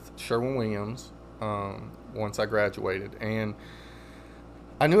job with Sherwin-Williams once I graduated, and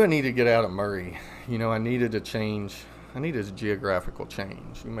I knew I needed to get out of Murray. You know, I needed a change. I needed a geographical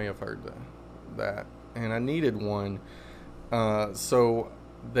change. You may have heard that. And I needed one. So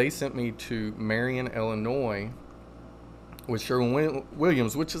they sent me to Marion, Illinois with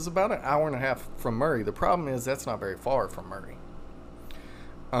Sherwin-Williams, which is about an hour and a half from Murray. The problem is that's not very far from Murray.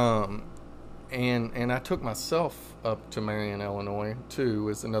 And I took myself up to Marion, Illinois, too,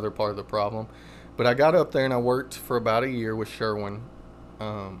 is another part of the problem. But I got up there and I worked for about a year with Sherwin.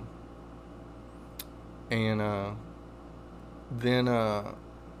 But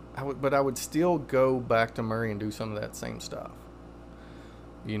I would still go back to Murray and do some of that same stuff.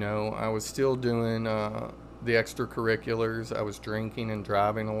 You know, I was still doing the extracurriculars. I was drinking and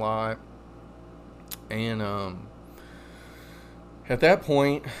driving a lot. And at that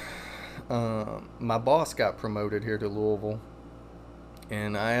point, my boss got promoted here to Louisville.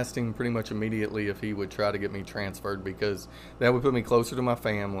 And I asked him pretty much immediately if he would try to get me transferred, because that would put me closer to my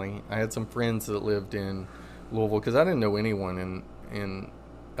family. I had some friends that lived in Louisville because I didn't know anyone in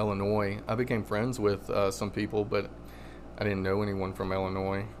Illinois. I became friends with some people, but I didn't know anyone from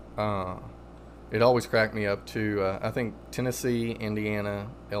Illinois. It always cracked me up too. I think Tennessee, Indiana,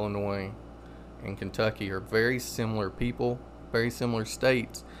 Illinois, and Kentucky are very similar people, very similar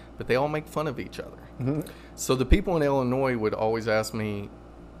states, but they all make fun of each other. Mm-hmm. So the people in Illinois would always ask me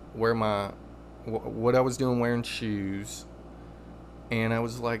what I was doing wearing shoes, and I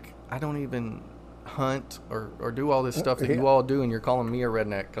was like, I don't even hunt or do all this stuff that you all do, and you're calling me a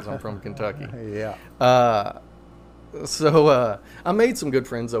redneck because I'm from Kentucky. Yeah. So I made some good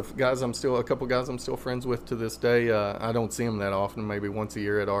friends, though. A couple guys I'm still friends with to this day. I don't see them that often, maybe once a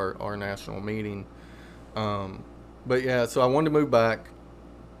year at our national meeting. But yeah, so I wanted to move back,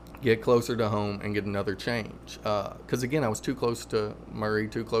 get closer to home, and get another change. Because again, I was too close to Murray,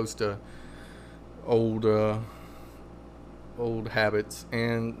 too close to old habits,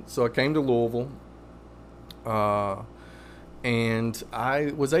 and so I came to Louisville. And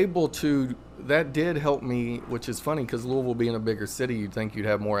I was able to. That did help me, which is funny because Louisville being a bigger city, you'd think you'd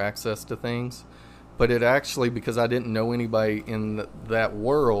have more access to things, but it actually, because I didn't know anybody in that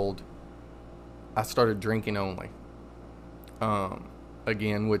world, I started drinking only.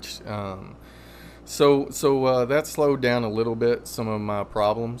 Again, which so that slowed down a little bit some of my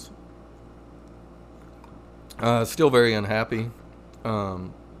problems. Still very unhappy.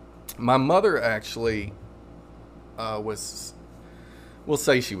 My mother actually we'll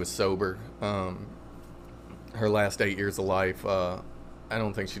say she was sober. Her last 8 years of life, I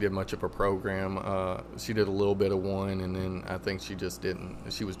don't think she did much of a program. She did a little bit of one, and then I think she just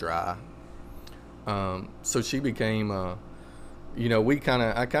didn't. She was dry. So she became, I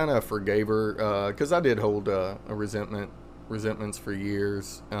kind of forgave her because I did hold resentments for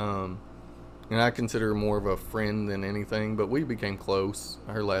years. And I consider her more of a friend than anything, but we became close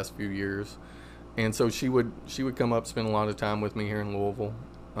her last few years. And so she would come up, spend a lot of time with me here in Louisville.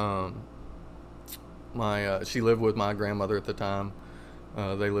 She lived with my grandmother at the time.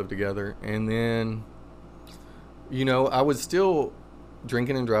 They lived together. And then, I was still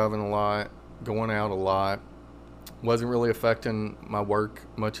drinking and driving a lot, going out a lot. Wasn't really affecting my work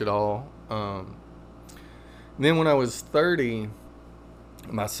much at all. Then when I was 30,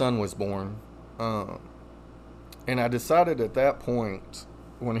 my son was born. And I decided at that point,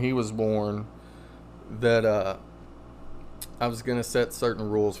 when he was born, that I was going to set certain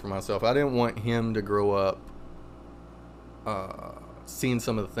rules for myself. I didn't want him to grow up seeing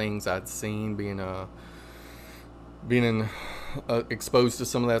some of the things I'd seen, being exposed to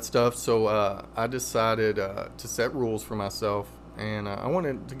some of that stuff. So I decided to set rules for myself, and I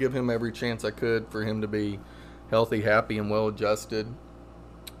wanted to give him every chance I could for him to be healthy, happy, and well-adjusted.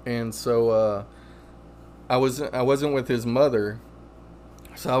 And so I wasn't with his mother,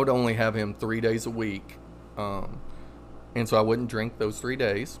 so I would only have him 3 days a week. And so I wouldn't drink those 3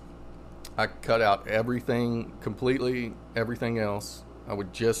 days. I cut out everything completely, everything else. I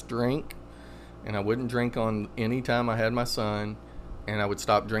would just drink, and I wouldn't drink on any time I had my son, and I would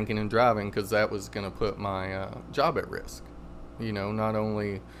stop drinking and driving because that was going to put my job at risk. Not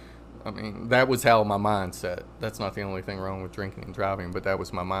only I mean, that was how my mindset. That's not the only thing wrong with drinking and driving, but that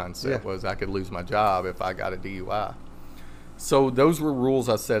was my mindset. Yeah. Was I could lose my job if I got a DUI. So those were rules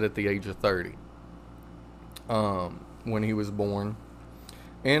I set at the age of 30, when he was born.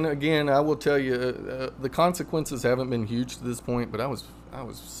 And again, I will tell you, the consequences haven't been huge to this point, but I was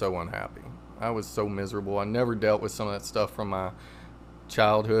so unhappy. I was so miserable. I never dealt with some of that stuff from my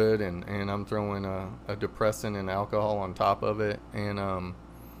childhood, and I'm throwing a depressant and alcohol on top of it, and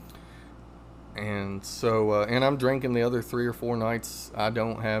so I'm drinking the other 3 or 4 nights I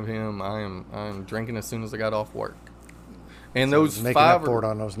don't have him. I'm drinking as soon as I got off work. And So those making 5 up for it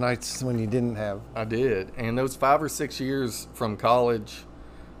on those nights when you didn't have. I did. And those 5 or 6 years from college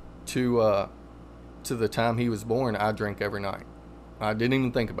to the time he was born, I drank every night. I didn't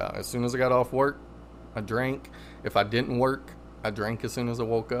even think about it. As soon as I got off work, I drank. If I didn't work, I drank as soon as I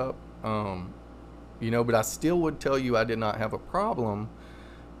woke up. But I still would tell you I did not have a problem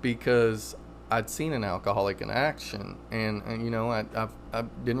because I'd seen an alcoholic in action, and I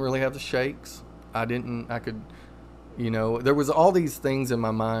didn't really have the shakes. There was all these things in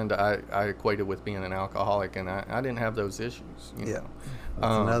my mind I equated with being an alcoholic, and I didn't have those issues. Yeah.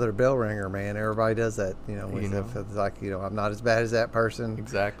 That's another bell ringer, man. Everybody does that. If it's like, I'm not as bad as that person.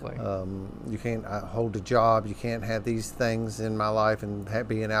 Exactly. You can't hold a job. You can't have these things in my life and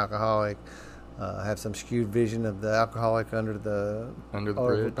be an alcoholic. Have some skewed vision of the alcoholic under the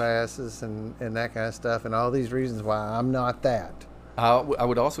bridge passes and that kind of stuff. And all these reasons why I'm not that. I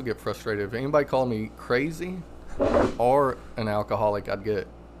would also get frustrated if anybody called me crazy or an alcoholic. I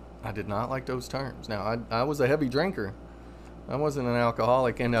did not like those terms. Now, I was a heavy drinker. I wasn't an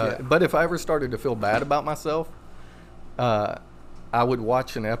alcoholic, but if I ever started to feel bad about myself, I would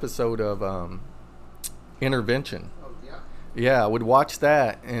watch an episode of Intervention. Oh, yeah. Yeah, I would watch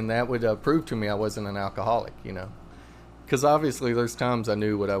that, and that would prove to me I wasn't an alcoholic. Because obviously there's times I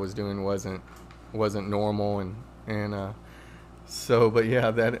knew what I was doing wasn't normal, but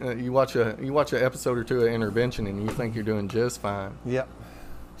yeah, that you watch an episode or two of Intervention, and you think you're doing just fine. Yep.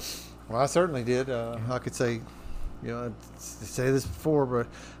 Well, I certainly did. I could say, I say this before, but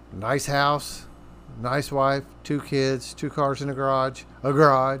nice house, nice wife, 2 kids, 2 cars in a garage,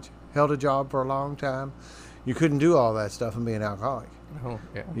 held a job for a long time. You couldn't do all that stuff and be an alcoholic. Oh,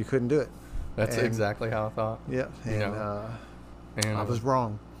 yeah. You couldn't do it. That's exactly how I thought. Yeah. And I was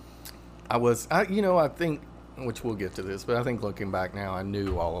wrong. I think, which we'll get to this, but I think looking back now, I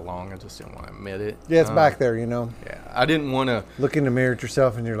knew all along. I just didn't want to admit it. Yeah, it's back there, Yeah, I didn't want to look in the mirror at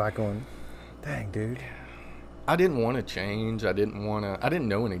yourself, and you're like going, "Dang, dude." I didn't want to change. I didn't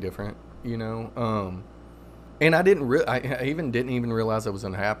know any different, and I didn't even realize I was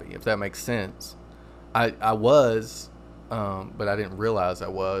unhappy, if that makes sense. I was, but I didn't realize I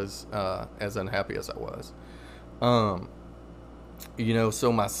was as unhappy as I was. So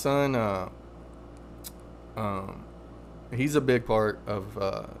my son, he's a big part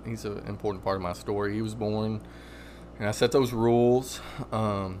of, he's an important part of my story. He was born, and I set those rules.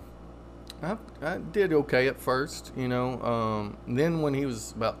 I did okay at first, then when he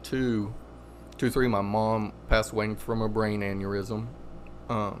was about 2, 3, my mom passed away from a brain aneurysm.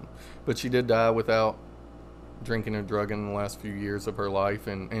 But she did die without drinking or drugging in the last few years of her life,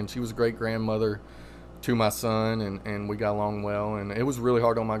 and she was a great grandmother to my son, and we got along well, and it was really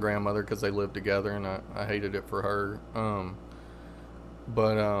hard on my grandmother because they lived together, and I hated it for her.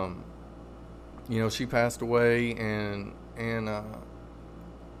 She passed away, and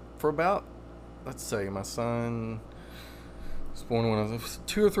for about, let's say, my son was born when I was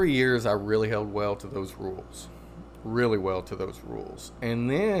 2 or 3 years, I really held well to those rules. Really well to those rules. And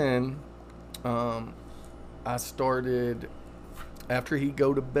then I started, after he'd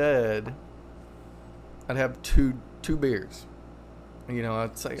go to bed, I'd have two beers.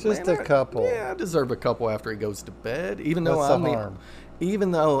 I'd say, just a couple. I deserve a couple after he goes to bed, even though What's I'm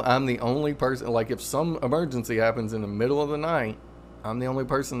the only person. Like, if some emergency happens in the middle of the night, I'm the only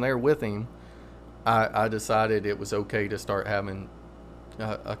person there with him. I decided it was okay to start having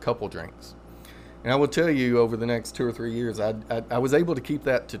a couple drinks. And I will tell you, over the next 2 or 3 years, I was able to keep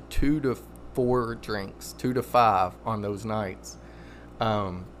that to 2 to 4 drinks, 2 to 5 on those nights.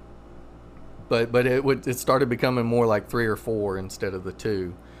 But it started becoming more like 3 or 4 instead of the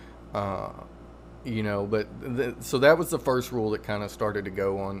 2. So that was the first rule that kind of started to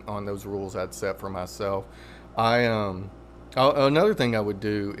go on those rules I'd set for myself. Another thing I would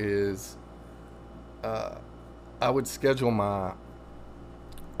do is I would schedule my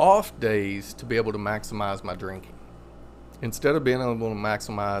off days to be able to maximize my drinking. Instead of being able to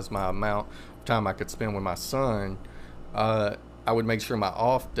maximize my amount of time I could spend with my son, I would make sure my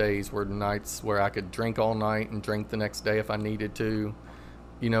off days were nights where I could drink all night and drink the next day if I needed to.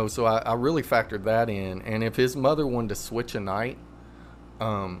 So I really factored that in. And if his mother wanted to switch a night,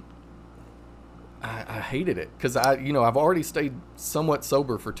 I hated it because I've already stayed somewhat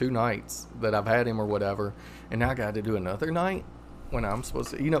sober for 2 nights that I've had him or whatever, and now I got to do another night when I'm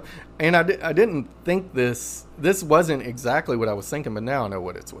supposed to, and I didn't think this wasn't exactly what I was thinking, but now I know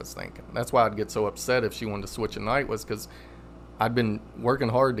what it was thinking. That's why I'd get so upset if she wanted to switch a night, was because I'd been working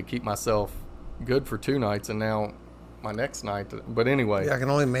hard to keep myself good for 2 nights, and now my next night. But anyway, I can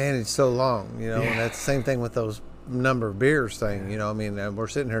only manage so long, and that's the same thing with those number of beers thing. We're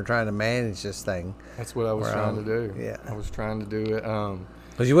sitting here trying to manage this thing. That's what I was trying to do. Yeah, I was trying to do it.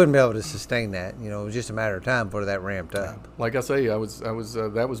 Because you wouldn't be able to sustain that. It was just a matter of time before that ramped up. Like I say, I was.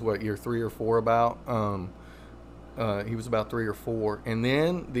 That was what, year 3 or 4 about. He was about 3 or 4, and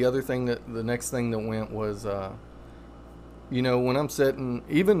then the next thing that went was, when I'm sitting,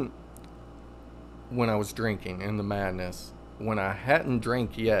 even when I was drinking in the madness, when I hadn't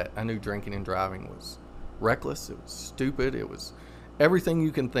drank yet, I knew drinking and driving was reckless. It was stupid. It was everything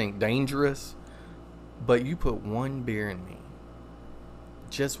you can think, dangerous. But you put 1 beer in me,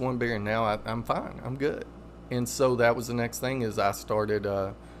 just 1 beer, and now I'm fine. I'm good. And so that was the next thing, is I started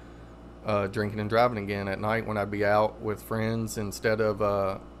drinking and driving again at night when I'd be out with friends. Instead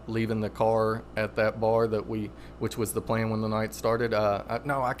of leaving the car at that bar which was the plan when the night started,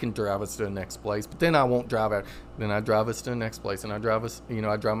 I can drive us to the next place, but then I won't drive out. Then I drive us to the next place, and I drive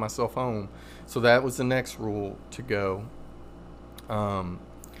myself home. So that was the next rule to go.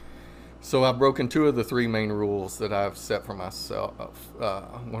 So I've broken 2 of the 3 main rules that I've set for myself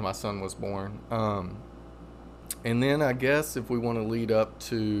when my son was born. And then I guess if we want to lead up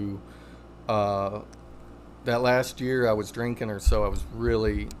to that last year I was drinking or so, I was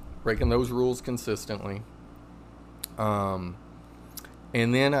really breaking those rules consistently. And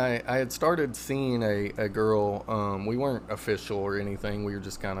then I had started seeing a girl. We weren't official or anything. We were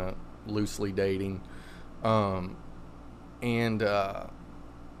just kind of loosely dating. And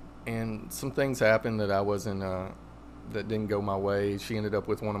some things happened that I wasn't, that didn't go my way. She ended up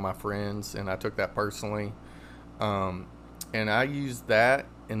with one of my friends, and I took that personally. And I used that,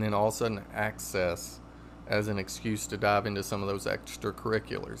 and then all of a sudden access, as an excuse to dive into some of those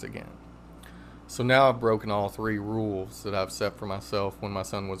extracurriculars again. So now I've broken all 3 rules that I've set for myself when my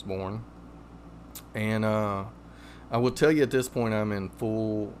son was born. And I will tell you, at this point, I'm in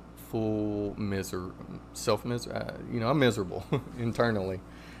full self-misery. I'm miserable internally.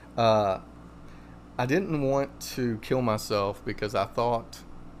 I didn't want to kill myself because I thought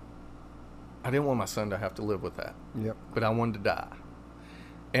I didn't want my son to have to live with that. Yep. But I wanted to die.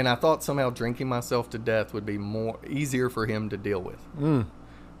 And I thought somehow drinking myself to death would be easier for him to deal with.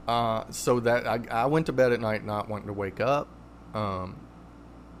 So that I went to bed at night not wanting to wake up. All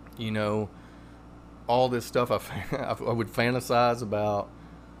this stuff I would fantasize about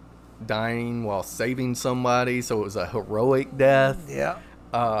dying while saving somebody, so it was a heroic death. Yeah.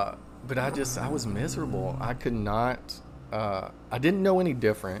 But I was miserable. I could not. I didn't know any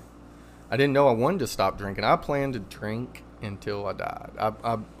different. I didn't know I wanted to stop drinking. I planned to drink until I died.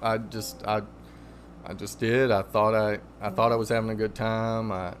 I just did. I thought I was having a good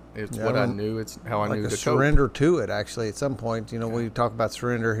time. It's what I knew. It's how I knew to cope. Surrender to it. Actually, at some point, we talk about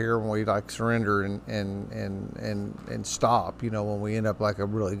surrender here, when we surrender and stop. When we end up like a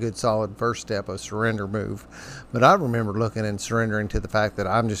really good solid first step, a surrender move. But I remember looking and surrendering to the fact that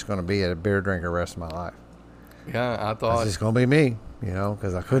I'm just going to be a beer drinker the rest of my life. Yeah, I thought it's just going to be me.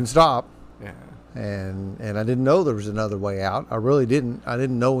 Because I couldn't stop. Yeah. And I didn't know there was another way out. I really didn't. I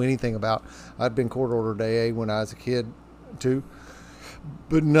didn't know anything about. I'd been court ordered AA when I was a kid, too,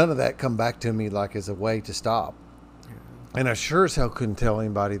 but none of that come back to me like as a way to stop. Yeah. And I sure as hell couldn't tell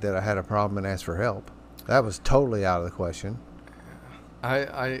anybody that I had a problem and ask for help. That was totally out of the question.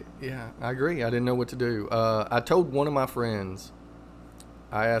 I agree. I didn't know what to do. I told one of my friends.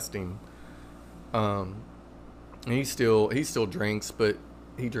 I asked him. He still drinks, but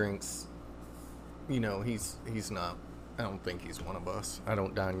he drinks. He's not. I don't think he's one of us. I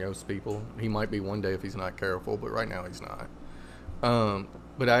don't diagnose people. He might be one day if he's not careful, but right now he's not.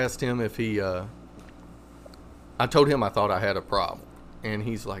 But I asked him if he. I told him I thought I had a problem, and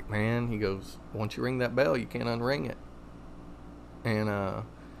he's like, "Man," he goes, "Once you ring that bell, you can't unring it." And I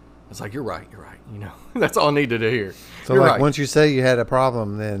was like, "You're right. That's all I needed to hear." So you're like right. Once you say you had a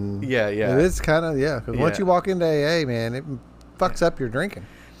problem, then yeah, it's kind of because once you walk into AA, man, it fucks up your drinking.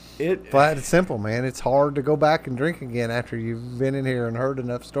 Flat and simple, man. It's hard to go back and drink again after you've been in here and heard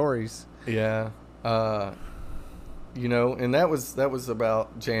enough stories. Yeah. And that was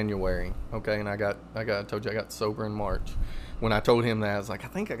about January. Okay. And I told you I got sober in March. When I told him that, I was like, I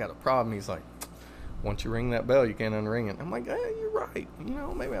think I got a problem. He's like, once you ring that bell, you can't unring it. I'm like, you're right.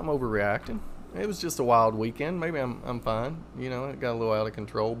 Maybe I'm overreacting. It was just a wild weekend. Maybe I'm fine. It got a little out of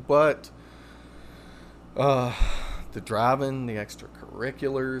control. But the driving, the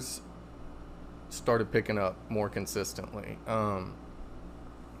extracurriculars started picking up more consistently. And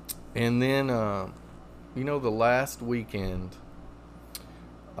then, the last weekend,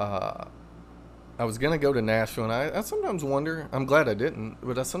 I was going to go to Nashville, and I sometimes wonder, I'm glad I didn't,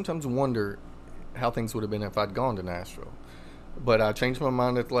 but I sometimes wonder how things would have been if I'd gone to Nashville. But I changed my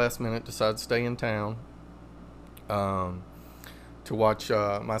mind at the last minute, decided to stay in town to watch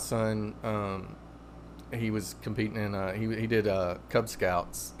my son. He was competing in, he did Cub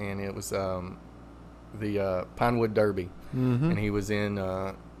Scouts, and it was the Pinewood Derby. Mm-hmm. And he was in,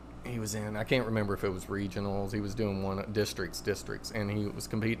 I can't remember if it was regionals. He was doing one districts, and he was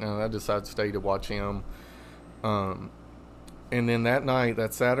competing, and I decided to stay to watch him. And then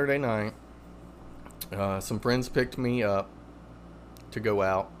that Saturday night, some friends picked me up to go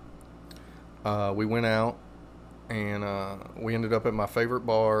out. We went out, and we ended up at my favorite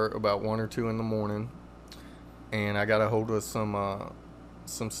bar about 1 or 2 in the morning, and I got a hold of some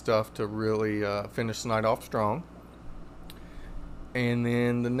stuff to really finish the night off strong. And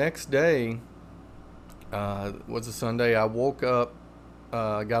then the next day was a Sunday. I woke up,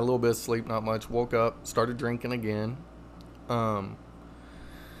 got a little bit of sleep, not much, woke up, started drinking again. And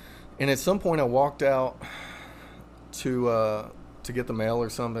at some point I walked out to get the mail or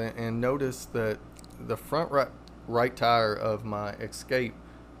something, and noticed that the front right tire of my Escape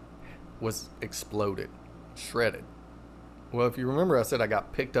was exploded, shredded. Well, if you remember, I said I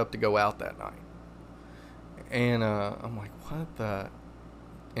got picked up to go out that night. And I'm like, what the?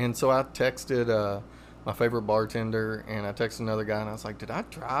 And so I texted my favorite bartender, and I texted another guy, and I was like, did I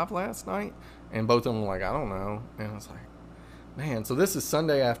drive last night? And both of them were like, I don't know. And I was like, man, so this is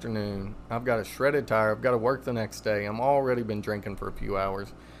Sunday afternoon. I've got a shredded tire. I've got to work the next day. I'm already been drinking for a few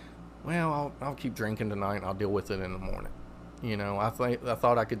hours. Well, I'll keep drinking tonight, and I'll deal with it in the morning. I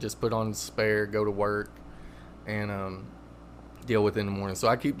thought I could just put on the spare, go to work, and deal with it in the morning. So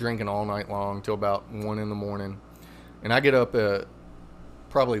I keep drinking all night long till about 1 in the morning. And I get up at,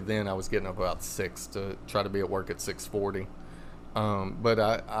 probably then I was getting up about 6 to try to be at work at 6:40. But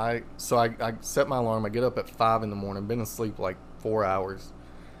I set my alarm. I get up at 5 in the morning, been asleep like 4 hours.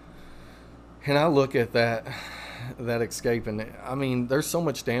 And I look at that Escape, and I mean, there's so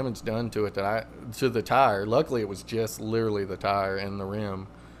much damage done to it to the tire. Luckily, it was just literally the tire and the rim.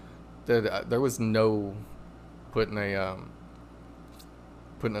 That there was no putting a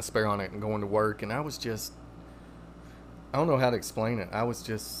spare on it and going to work. And I was just, I don't know how to explain it. I was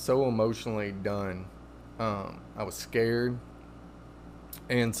just so emotionally done. I was scared.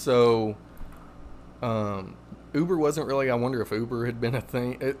 And so Uber wasn't really, I wonder if Uber had been a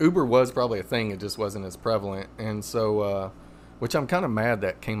thing. Uber was probably a thing, it just wasn't as prevalent. And so, which I'm kind of mad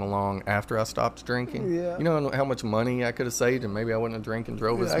that came along after I stopped drinking. Yeah. You know how much money I could have saved, and maybe I wouldn't have drank and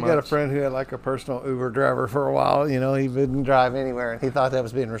drove as much. I got a friend who had like a personal Uber driver for a while. He wouldn't drive anywhere, and he thought that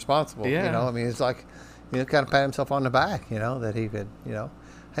was being responsible. Yeah. I mean, it's like, kind of pat himself on the back, that he could,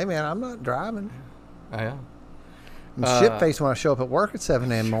 hey man, I'm not driving. Yeah. I'm shit-faced when I show up at work at 7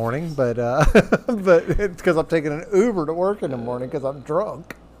 in the morning, but but it's because I'm taking an Uber to work in the morning because I'm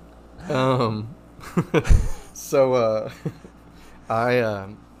drunk. So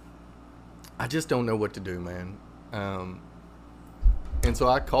I just don't know what to do, man. And so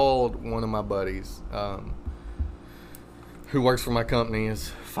I called one of my buddies who works for my company.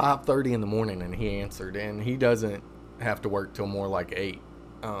 It's 5:30 in the morning, and he answered, and he doesn't have to work till more like 8.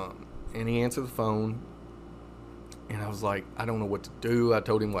 And he answered the phone. And I was like, I don't know what to do. I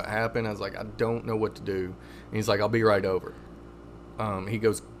told him what happened. I was like, I don't know what to do. And he's like, I'll be right over. He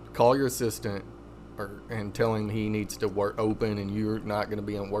goes, call your assistant and tell him he needs to work open and you're not going to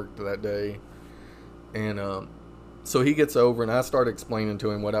be on work that day. And so he gets over, and I start explaining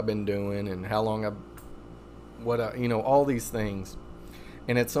to him what I've been doing and how long all these things.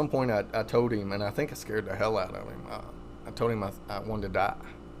 And at some point I told him, and I think I scared the hell out of him. I told him I wanted to die.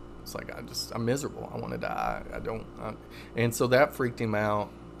 It's like, I'm miserable. I want to die. And so that freaked him out.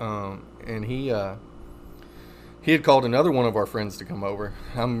 And he had called another one of our friends to come over.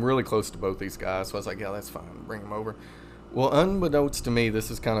 I'm really close to both these guys, so I was like, yeah, that's fine. Bring them over. Well, unbeknownst to me, this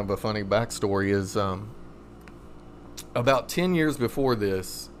is kind of a funny backstory, is about 10 years before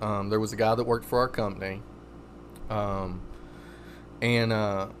this, there was a guy that worked for our company. And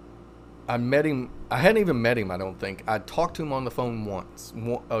I met him. I hadn't even met him, I don't think. I talked to him on the phone once.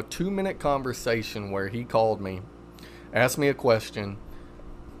 A 2-minute conversation where he called me, asked me a question.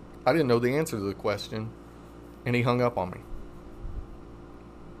 I didn't know the answer to the question, and he hung up on me.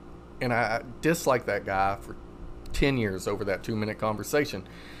 And I disliked that guy for 10 years over that 2-minute conversation,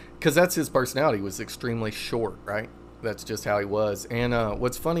 because that's his personality. He was extremely short, right? That's just how he was. And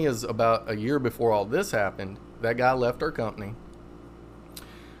what's funny is, about a year before all this happened, that guy left our company.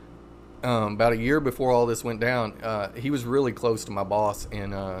 About a year before all this went down, he was really close to my boss,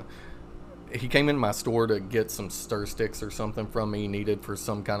 and he came in my store to get some stir sticks or something from me, needed for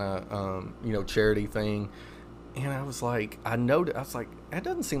some kind of charity thing. And I was like, I was like, that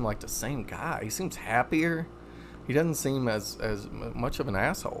doesn't seem like the same guy. He seems happier. He doesn't seem as much of an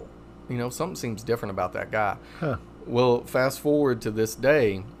asshole. Something seems different about that guy. Huh. Well, fast forward to this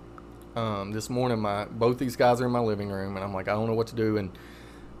day. This morning, both these guys are in my living room, and I'm like, I don't know what to do.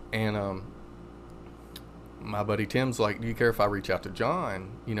 And my buddy Tim's like, do you care if I reach out to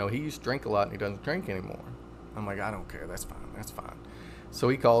John? He used to drink a lot, and he doesn't drink anymore. I'm like, I don't care. That's fine. So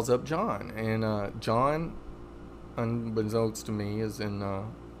he calls up John, and John, unbeknownst to me, is in a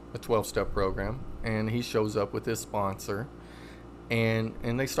 12-step program, and he shows up with his sponsor, and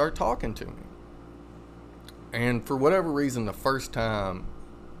they start talking to me. And for whatever reason, the first time,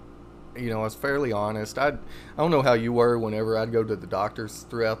 I was fairly honest. I don't know how you were whenever I'd go to the doctors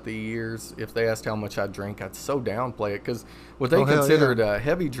throughout the years. If they asked how much I drink, I'd so downplay it, because what they considered a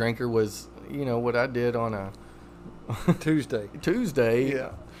heavy drinker was, what I did on a Tuesday.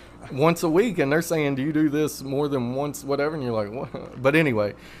 Yeah. Once a week, and they're saying, do you do this more than once, whatever? And you're like, what? But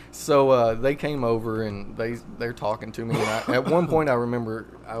anyway, so they came over, and they're talking to me, and at one point I remember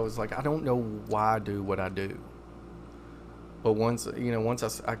I was like, I don't know why I do what I do, but once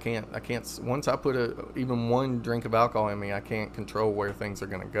I can't once I put even one drink of alcohol in me, I can't control where things are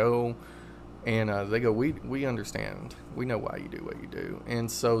going to go. And they go, we understand, we know why you do what you do. And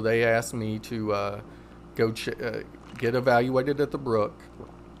so they asked me to go get evaluated at the Brook.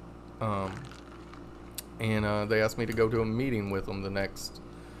 And they asked me to go to a meeting with them the next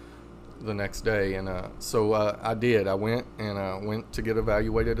day, and so I did. I went to get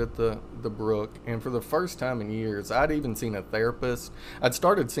evaluated at the Brook, and for the first time in years, I'd even seen a therapist. I'd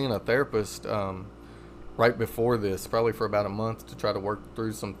started seeing a therapist right before this, probably for about a month, to try to work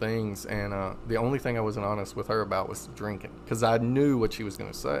through some things, and the only thing I wasn't honest with her about was drinking, because I knew what she was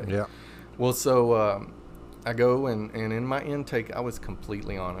going to say. Yeah. Well, so I go, and in my intake, I was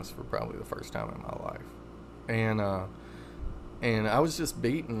completely honest for probably the first time in my life. And I was just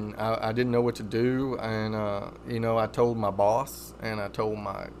beaten. I didn't know what to do. And, I told my boss, and I told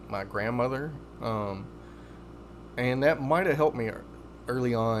my grandmother. And that might have helped me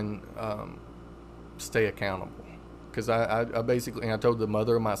early on stay accountable. Because I basically, I told the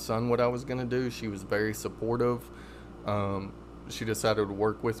mother of my son what I was going to do. She was very supportive. She decided to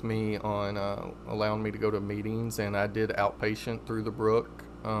work with me on allowing me to go to meetings, and I did outpatient through the Brook,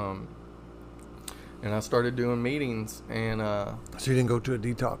 and I started doing meetings. And so you didn't go to a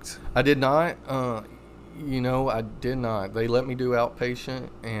detox? I did not. I did not. They let me do outpatient,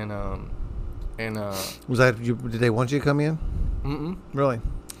 and was that you? Did they want you to come in? Mm-mm. Really?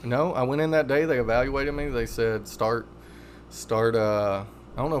 No, I went in that day. They evaluated me. They said start. I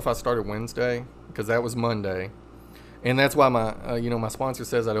don't know if I started Wednesday, because that was Monday. And that's why my sponsor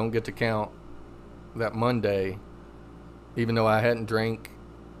says I don't get to count that Monday, even though I hadn't drank.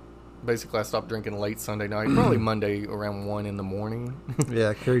 Basically, I stopped drinking late Sunday night, probably Monday around 1 in the morning.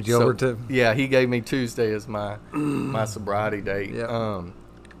 Yeah, carried you over to. Yeah, he gave me Tuesday as my sobriety date. Yeah.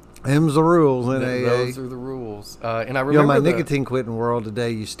 Them's the rules in AA. Those are the rules. And I remember my nicotine quitting world, today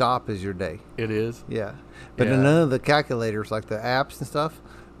you stop is your day. It is? Yeah. But none of the calculators, like the apps and stuff,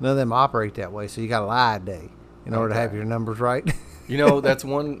 none of them operate that way. So you got to lie a day in order to have your numbers right. That's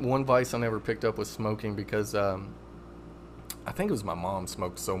one vice I never picked up with smoking, because I think it was my mom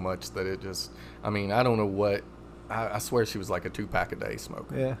smoked so much that it just, I don't know what, I swear she was like a 2-pack a day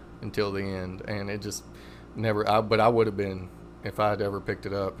smoker. Yeah. Until the end. And it just never, but I would have been, if I had ever picked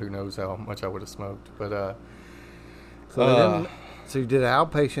it up, who knows how much I would have smoked. But so you did an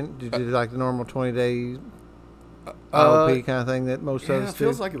outpatient. You did like the normal 20-day IOP kind of thing that most of us do? It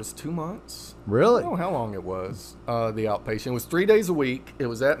feels like it was 2 months. Really? I don't know how long it was. The outpatient. It was 3 days a week. It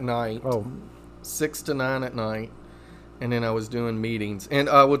was at night. 6 to 9 at night. And then I was doing meetings. And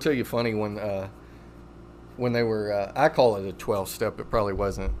I will tell you funny, when they were, I call it a 12-step. It probably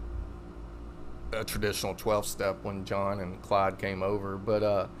wasn't a traditional 12-step when John and Clyde came over.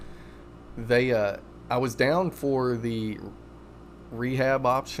 But I was down for the rehab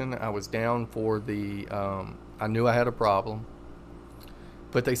option. I was down for the, I knew I had a problem.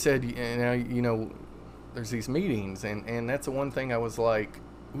 But they said, there's these meetings. And that's the one thing I was like,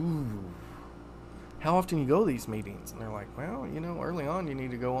 ooh, how often you go to these meetings? And they're like, well, early on you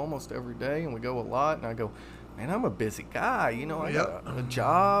need to go almost every day, and we go a lot. And I go, man, I'm a busy guy. You know, I Yep. got a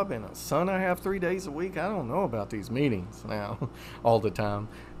job and a son I have 3 days a week. I don't know about these meetings now all the time.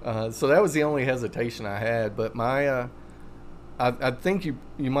 So that was the only hesitation I had. But I think you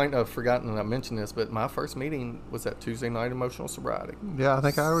might have forgotten that I mentioned this, but my first meeting was that Tuesday night emotional sobriety. Yeah, I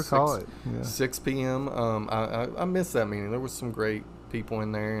think I recall it. Yeah. 6 p.m. I missed that meeting. There was some great people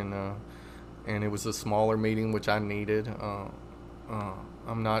in there, and it was a smaller meeting, which I needed.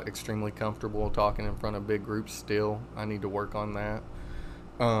 I'm not extremely comfortable talking in front of big groups still. I need to work on that.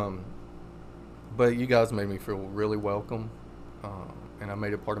 But you guys made me feel really welcome, and I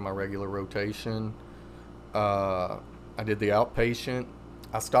made it part of my regular rotation. I did the outpatient.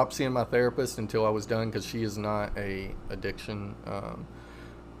 I stopped seeing my therapist until I was done because she is not a addiction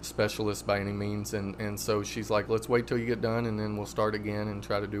specialist by any means, and so she's like, let's wait till you get done and then we'll start again and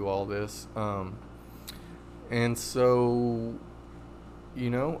try to do all this. And so, you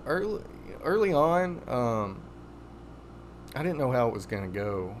know, early on, I didn't know how it was going to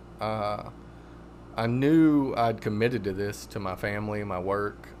go. I knew I'd committed to this, to my family, my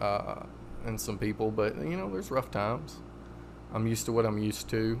work, and some people, but you know, there's rough times. I'm used to what I'm used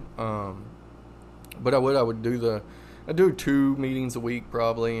to. But I'd do 2 meetings a week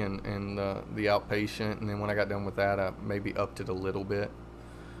probably, and the outpatient, and then when I got done with that, I maybe upped it a little bit.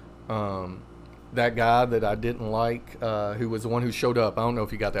 That guy that I didn't like, who was the one who showed up, I don't know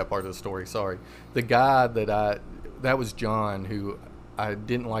if you got that part of the story, sorry. The guy that was John, who I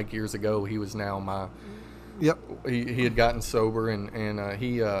didn't like years ago. He was now my... Yep. He had gotten sober, and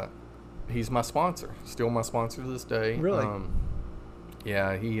he's my sponsor, still my sponsor to this day. Really?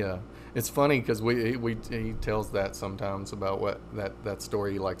 Yeah, it's funny because he tells that sometimes about what that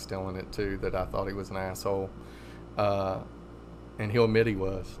story. He likes telling it too, that I thought he was an asshole, and he'll admit he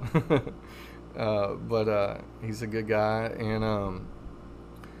was. But he's a good guy, and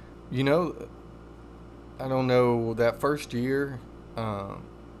you know, I don't know, that first year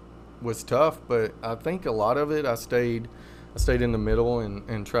was tough, but I think a lot of it I stayed in the middle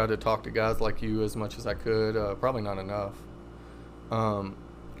and tried to talk to guys like you as much as I could. Probably not enough.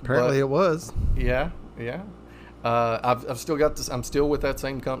 Apparently it was. Yeah. I've still got this. I'm still with that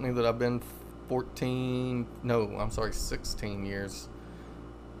same company that I've been 16 years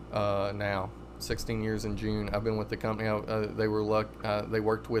now. 16 years in June. I've been with the company. They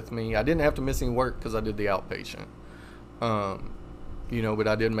worked with me. I didn't have to miss any work because I did the outpatient. You know, but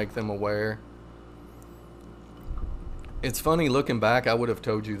I did make them aware. It's funny looking back. I would have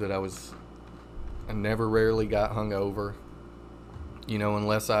told you that I never rarely got hungover. You know,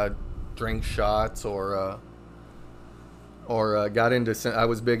 unless I drank shots or got into. I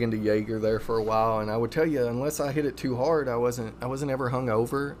was big into Jaeger there for a while, and I would tell you, unless I hit it too hard, I wasn't ever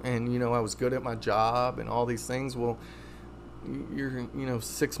hungover. And you know, I was good at my job and all these things. Well, you're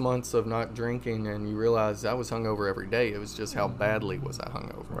 6 months of not drinking, and you realize I was hungover every day. It was just how badly was I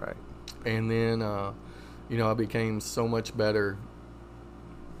hungover. Right. And then, you know, I became so much better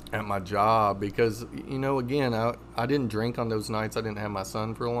at my job because, you know, again, I didn't drink on those nights. I didn't have my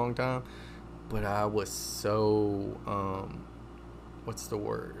son for a long time, but I was so, what's the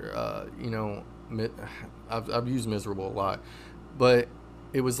word? You know, I've used miserable a lot, but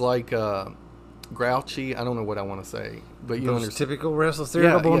it was like, grouchy. I don't know what I want to say, but you understand. Typical restless,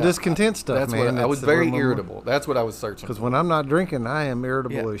 irritable, and discontent stuff, that's man. I was very irritable. That's what I was searching for. Because when I'm not drinking, I am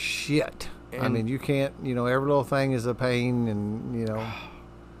irritable as shit. I mean, you can't, you know, every little thing is a pain, and, you know.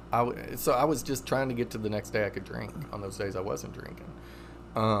 So I was just trying to get to the next day I could drink on those days I wasn't drinking.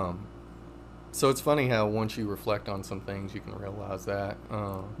 So it's funny how once you reflect on some things, you can realize that.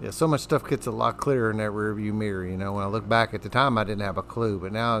 Yeah, so much stuff gets a lot clearer in that rearview mirror. You know, when I look back at the time, I didn't have a clue,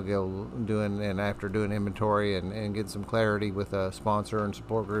 but now I go after doing inventory and getting some clarity with a sponsor and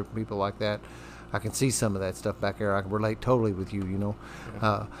support group and people like that, I can see some of that stuff back there. I can relate totally with you. You know,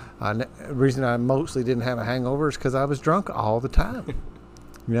 the reason I mostly didn't have a hangover is because I was drunk all the time.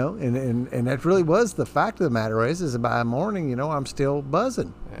 You know, and that really was the fact of the matter is by morning, you know, I'm still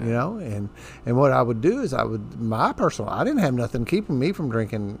buzzing, you know, and what I would do is I didn't have nothing keeping me from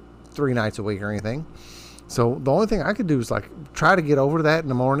drinking 3 nights a week or anything. So the only thing I could do is like try to get over that in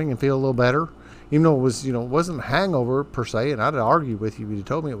the morning and feel a little better, even though it was, you know, it wasn't a hangover per se. And I'd argue with you if you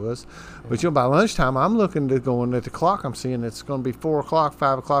told me it was, but you know, by lunchtime, I'm looking to going at the clock. I'm seeing it's going to be 4 o'clock,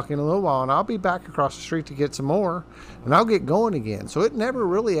 5 o'clock in a little while, and I'll be back across the street to get some more, and I'll get going again. So it never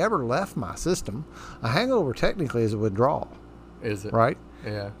really ever left my system. A hangover technically is a withdrawal. Is it? Right?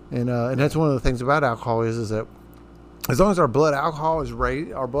 Yeah. And that's one of the things about alcohol is that as long as our blood alcohol is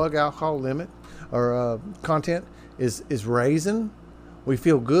raised, our blood alcohol limit or content is raising, we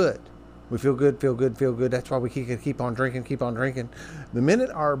feel good. We feel good, feel good, feel good. That's why we keep on drinking, keep on drinking. The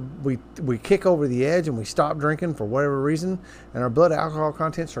minute we kick over the edge and we stop drinking for whatever reason, and our blood alcohol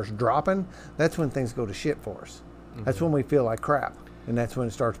content starts dropping, that's when things go to shit for us. Mm-hmm. That's when we feel like crap, and that's when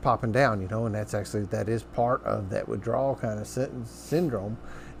it starts popping down. And that is part of that withdrawal kind of syndrome.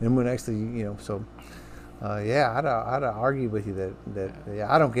 And when actually, so I'd argue with you that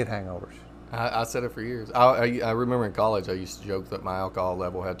I don't get hangovers. I said it for years. I remember in college I used to joke that my alcohol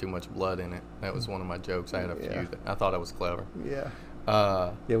level had too much blood in it. That was one of my jokes. I had a few. I thought I was clever. Yeah.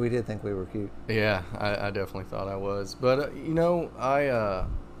 We did think we were cute. Yeah, I definitely thought I was. But I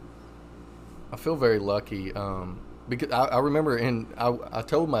feel very lucky because I remember I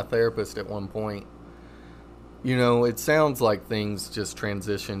told my therapist at one point, it sounds like things just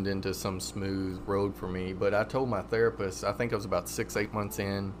transitioned into some smooth road for me. But I told my therapist, I think I was about 6-8 months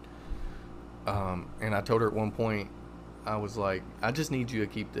in. And I told her at one point, I was like, I just need you to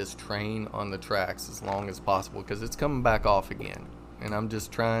keep this train on the tracks as long as possible because it's coming back off again. And I'm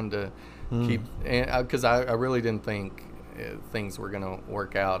just trying to keep, because I really didn't think things were going to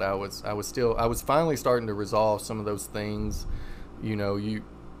work out. I was finally starting to resolve some of those things. You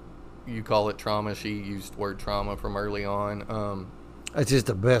call it trauma. She used word trauma from early on. It's just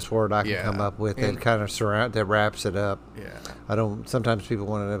the best word I can come up with. That kind of that wraps it up. Yeah. Sometimes people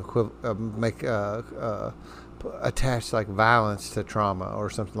want to attach like violence to trauma or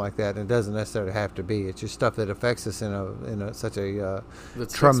something like that. And it doesn't necessarily have to be. It's just stuff that affects us in such a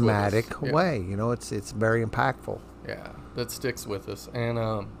traumatic way. It's very impactful. Yeah, that sticks with us.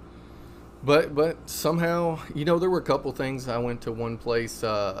 And but somehow, there were a couple things. I went to one place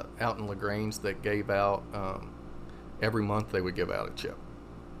out in LaGrange that gave out. Every month they would give out a chip.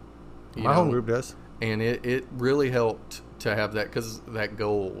 My home group does. And it really helped to have that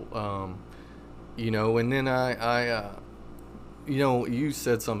goal. And then I you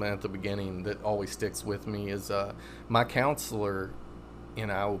said something at the beginning that always sticks with me is my counselor in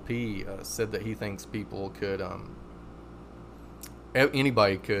IOP said that he thinks people could,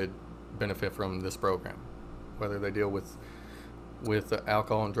 anybody could benefit from this program, whether they deal with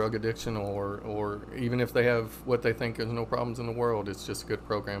alcohol and drug addiction or even if they have what they think is no problems in the world. It's just a good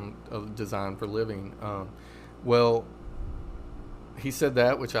program designed for living. Well, he said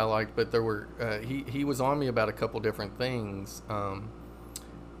that, which I liked, but there were he was on me about a couple different things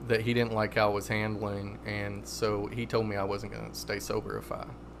that he didn't like how I was handling, and so he told me I wasn't going to stay sober if I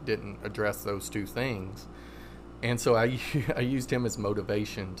didn't address those two things. And so I used him as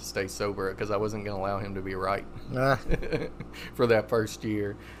motivation to stay sober because I wasn't going to allow him to be right for that first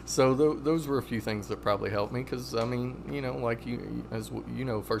year. So those were a few things that probably helped me because,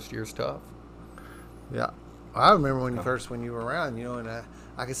 first year's tough. Yeah. I remember when you were around, and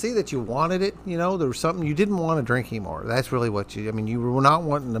I could see that you wanted it. There was something you didn't want to drink anymore. That's really what you were not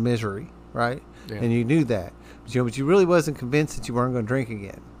wanting the misery, right? Yeah. And you knew that. But you really wasn't convinced that you weren't going to drink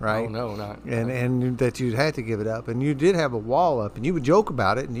again, right? Oh, no, not. And that you had to give it up. And you did have a wall up, and you would joke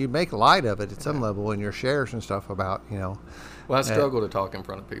about it, and you'd make light of it at some level in your shares and stuff about, Well, I struggle to talk in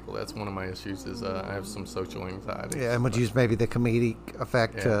front of people. That's one of my issues is I have some social anxiety. Yeah, and would use maybe the comedic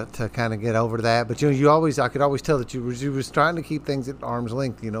effect to kind of get over that. But, I could always tell that you was trying to keep things at arm's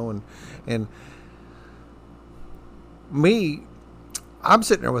length, and me, I'm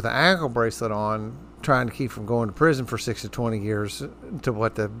sitting there with an ankle bracelet on, trying to keep from going to prison for 6 to 20 years to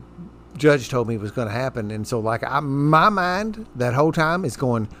what the judge told me was going to happen. And so my mind that whole time is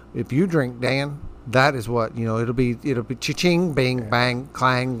going, if you drink, Dan, that is what, it'll be cha-ching, bing, bang,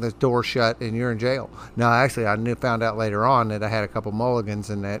 clang, the door shut, and you're in jail. Now, actually, I found out later on that I had a couple mulligans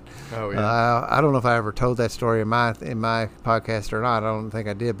and that, I don't know if I ever told that story in my podcast or not. I don't think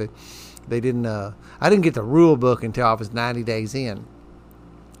I did, but they didn't, I didn't get the rule book until I was 90 days in.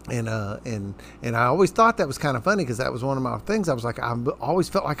 And I always thought that was kind of funny because that was one of my things. I was like, I always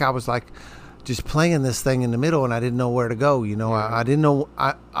felt like I was like just playing this thing in the middle and I didn't know where to go. I didn't know.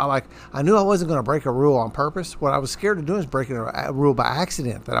 I knew I wasn't going to break a rule on purpose. What I was scared of doing is breaking a rule by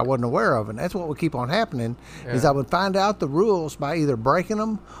accident that I wasn't aware of. And that's what would keep on happening is I would find out the rules by either breaking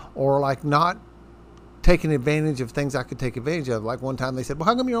them or like not taking advantage of things I could take advantage of. Like one time they said, well,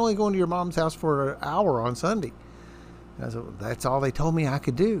 how come you're only going to your mom's house for an hour on Sunday? I said, that's all they told me I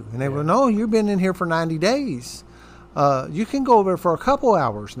could do. And they were, no, you've been in here for 90 days. You can go over for a couple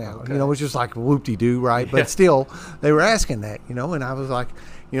hours now, which is like whoop-de-doo, right? Yeah. But still, they were asking that, and I was like,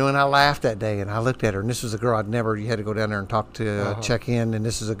 and I laughed that day, and I looked at her, and this was a girl you had to go down there and talk to, check in, and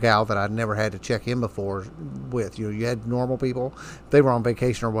this is a gal that I'd never had to check in before with. You had normal people. If they were on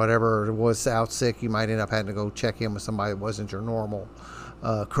vacation or whatever, or was out sick, you might end up having to go check in with somebody that wasn't your normal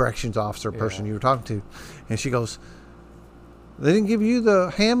corrections officer person you were talking to. And she goes, they didn't give you the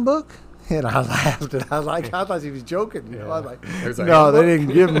handbook? And I laughed, and I was like, I thought she was joking. You know, I was like, There's a no, they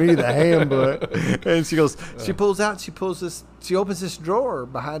handbook? didn't give me the handbook. And she goes, she pulls out, she opens this drawer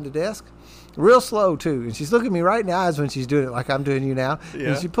behind the desk, real slow too. And she's looking at me right in the eyes when she's doing it, like I'm doing you now. Yeah.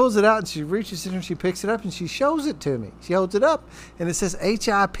 And she pulls it out, and she reaches in and she picks it up, and she shows it to me. She holds it up, and it says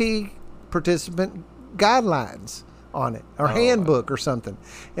HIP participant guidelines on it, or handbook or something.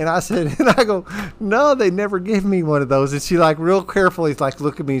 And I said, and I go, no, they never give me one of those. And she like real carefully like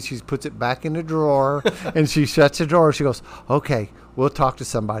look at me, and she puts it back in the drawer and she shuts the drawer. She goes, okay, we'll talk to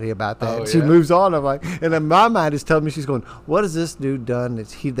somebody about that. And she moves on. I'm like, and then my mind is telling me, she's going, what has this dude done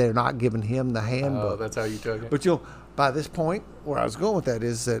that they're not giving him the handbook? Oh, that's how you took it. But you know, by this point, where I was going with that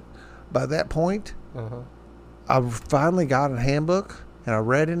is that by that point, I finally got a handbook. And I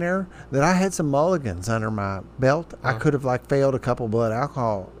read in there that I had some mulligans under my belt. I could have like failed a couple blood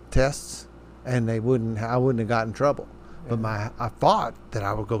alcohol tests, and I wouldn't have gotten in trouble. But I thought that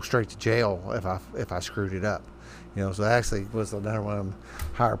I would go straight to jail if I screwed it up. You know, so that actually was another one of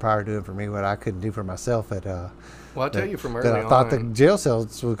higher power doing for me what I couldn't do for myself. Well, I'll tell you from early that I thought the on. jail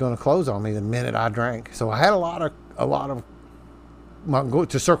cells was going to close on me the minute I drank. So I had a lot of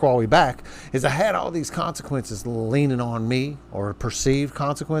to circle all the way back, is I had all these consequences leaning on me, or perceived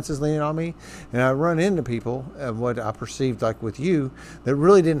consequences leaning on me, and I run into people of what I perceived like with you that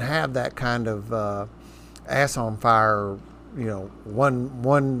really didn't have that kind of ass on fire, you know,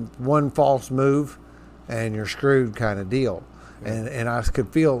 one false move and you're screwed kind of deal. And I could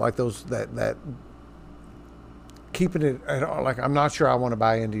feel like that keeping it like, I'm not sure I want to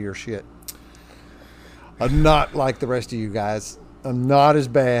buy into your shit. I'm not like the rest of you guys. I'm not as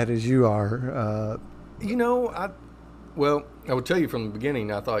bad as you are. You know, I would tell you from the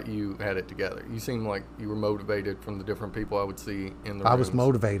beginning, I thought you had it together. You seemed like you were motivated from the different people I would see in the rooms. I was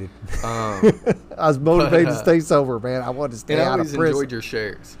motivated. I was motivated to stay sober, man. I wanted to stay out of prison.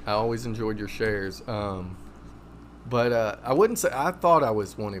 I always enjoyed your shares. But I wouldn't say, I thought I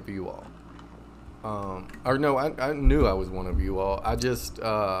was one of you all. Or no, I knew I was one of you all. I just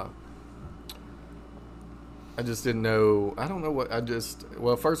didn't know. I don't know what.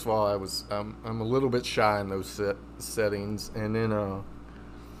 Well, first of all, I'm a little bit shy in those settings, and then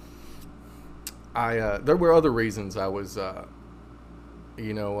there were other reasons I was. I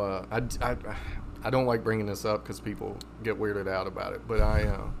don't like bringing this up because people get weirded out about it, but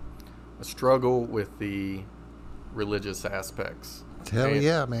I struggle with the religious aspects. Hell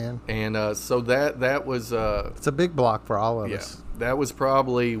yeah, man. And so that was it's a big block for all of us. That was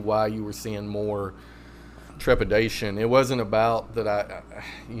probably why you were seeing more trepidation. It wasn't about that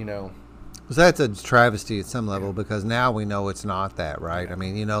So that's a travesty at some level, because now we know it's not that, right? I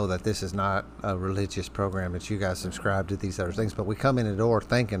mean, you know that this is not a religious program, that you guys subscribe to these other things, but we come in the door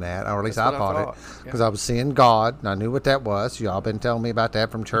thinking that, or at least I thought it, because I was seeing God, and I knew what that was. Y'all been telling me about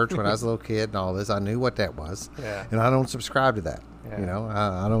that from church when I was a little kid and all this. I knew what that was, and I don't subscribe to that. You know,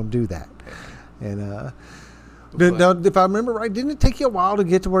 I don't do that. And now, if I remember right, didn't it take you a while to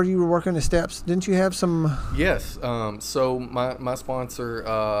get to where you were working the steps? Didn't you have some? Yes. So my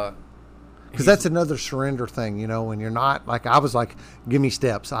sponsor. Because that's another surrender thing, you know, when you're not, like, I was like, give me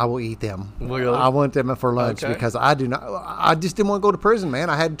steps, I will eat them. Really? I want them for lunch, because I just didn't want to go to prison, man.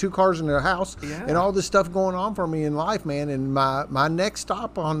 I had 2 cars in their house and all this stuff going on for me in life, man. And my next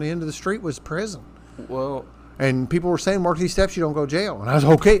stop on the end of the street was prison. Well, and people were saying, work these steps, you don't go to jail. And I was,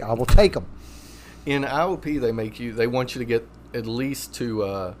 okay, I will take them. In IOP, they want you to get at least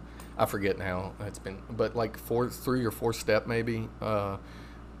to, I forget now, it's been, but like 3 or 4 step maybe,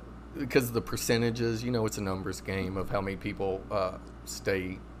 because of the percentages, you know, it's a numbers game of how many people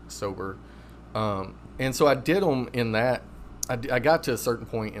stay sober. And so I did them in that, I got to a certain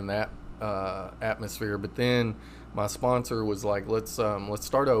point in that atmosphere, but then my sponsor was like, let's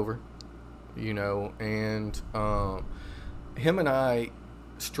start over, you know, and him and I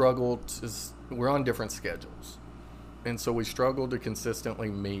struggled, we're on different schedules. And so we struggled to consistently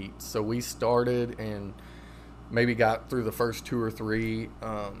meet. So we started and maybe got through the first 2 or 3,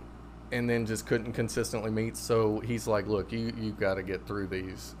 and then just couldn't consistently meet. So he's like, look, you've got to get through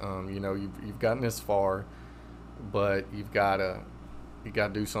these. You know, you've gotten this far, but you've got to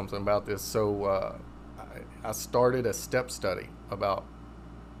do something about this. So I started a step study about,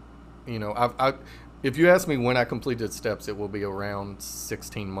 you know, if you ask me when I completed steps, it will be around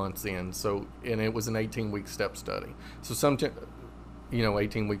 16 months in. So, and it was an 18-week step study. So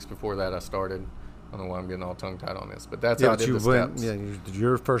 18 weeks before that I started. I don't know why I'm getting all tongue-tied on this, but that's how I did the steps.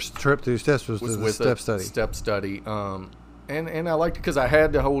 Your first trip through steps was the step study. Step study. And I liked it because I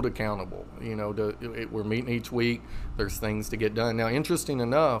had to hold accountable. You know, we're meeting each week. There's things to get done. Now, interesting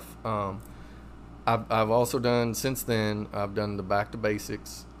enough, I've also done, since then, I've done the Back to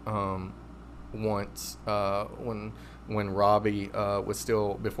Basics once when Robbie was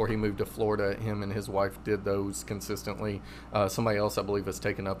still, before he moved to Florida, him and his wife did those consistently. Somebody else, I believe, has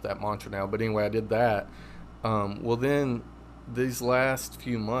taken up that mantra now. But anyway, I did that. Well, then these last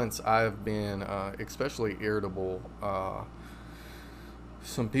few months, I've been especially irritable.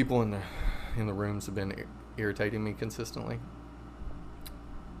 Some people in the rooms have been irritating me consistently.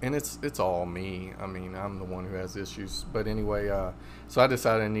 And it's all me. I mean, I'm the one who has issues. But anyway, so I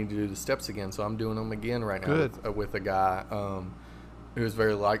decided I need to do the steps again. So I'm doing them again right now with a guy who's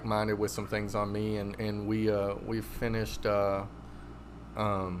very like-minded with some things on me. And we finished.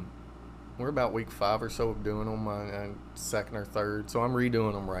 We're about week 5 or so of doing them, second or third. So I'm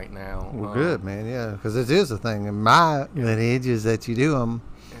redoing them right now. Well, good, man. Yeah, because it is a thing. In my lineage is that you do them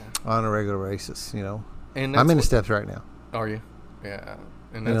on a regular basis. You know, and I'm in the steps right now. Are you? Yeah.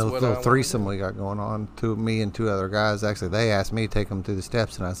 And that's what little threesome we got going on. Me and 2 other guys. Actually, they asked me to take them through the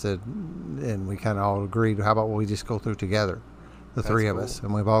steps, and I said, and we kind of all agreed. How about we just go through together, the 3 of us,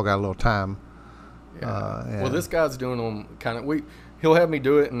 and we've all got a little time. Yeah. Well, this guy's doing them kind of. He'll have me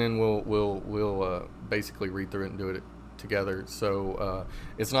do it, and then we'll basically read through it and do it together. So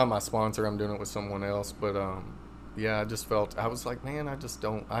it's not my sponsor. I'm doing it with someone else, but I just felt, I was like, man, I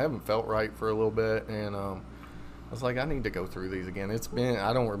haven't felt right for a little bit, and I was like, I need to go through these again.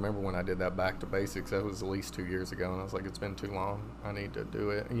 I don't remember when I did that back to basics. That was at least 2 years ago. And I was like, it's been too long. I need to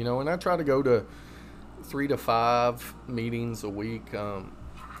do it. You know, and I try to go to 3 to 5 meetings a week.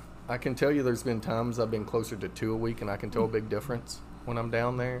 I can tell you there's been times I've been closer to 2 a week, and I can tell a big difference when I'm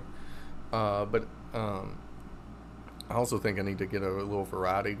down there. But I also think I need to get a little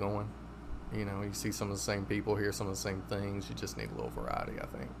variety going. You know, you see some of the same people, hear some of the same things. You just need a little variety, I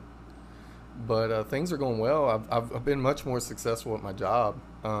think. But things are going well. I've been much more successful at my job.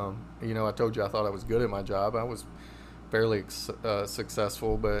 You know, I told you I thought I was good at my job. I was fairly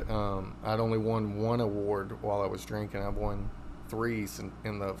successful, but I'd only won 1 award while I was drinking. I've won 3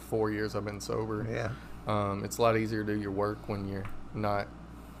 in the 4 years I've been sober. Yeah. It's a lot easier to do your work when you're not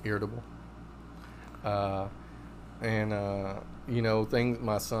irritable. You know,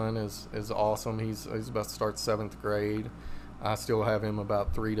 my son is awesome. He's about to start 7th grade. I still have him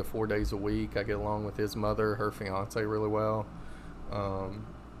about 3 to 4 days a week. I get along with his mother, her fiance, really well.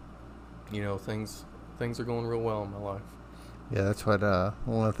 You know, things are going real well in my life. Yeah, that's what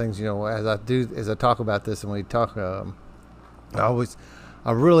one of the things, you know, as I talk about this and we talk, I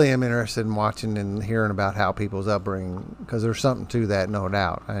really am interested in watching and hearing about how people's upbringing, because there's something to that, no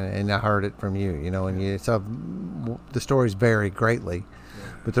doubt. And I heard it from you, you know, and the stories vary greatly.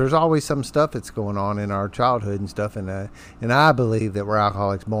 But there's always some stuff that's going on in our childhood and stuff, and I believe that we're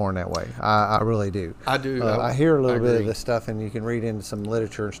alcoholics born that way. I really do. I do. I hear a little bit of this stuff, and you can read into some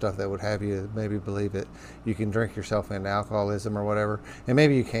literature and stuff that would have you maybe believe that you can drink yourself into alcoholism or whatever, and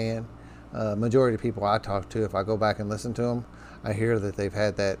maybe you can. Majority of people I talk to, if I go back and listen to them, I hear that they've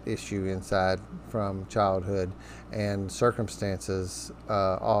had that issue inside from childhood, and circumstances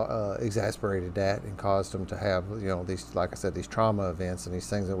exasperated that and caused them to have, you know, these, like I said, these trauma events and these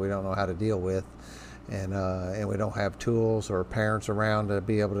things that we don't know how to deal with, and we don't have tools or parents around to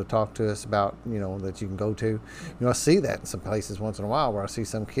be able to talk to us about, you know, that you can go to. You know, I see that in some places once in a while where I see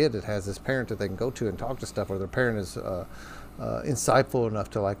some kid that has this parent that they can go to and talk to stuff, or their parent is insightful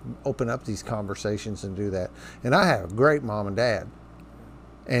enough to like open up these conversations and do that. And I have a great mom and dad,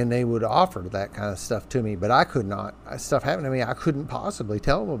 and they would offer that kind of stuff to me, but I could not. Stuff happened to me I couldn't possibly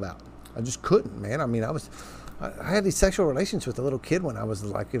tell them about. I just couldn't, man. I mean, I had these sexual relations with a little kid when I was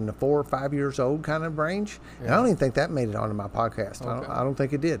like in the 4 or 5 years old kind of range. Yeah. And I don't even think that made it onto my podcast. Okay. I don't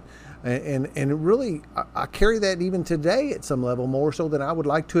think it did. And it really, I carry that even today at some level, more so than I would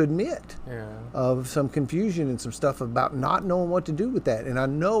like to admit, of some confusion and some stuff about not knowing what to do with that. And I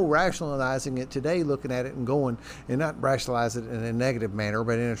know rationalizing it today, looking at it and going, and not rationalize it in a negative manner,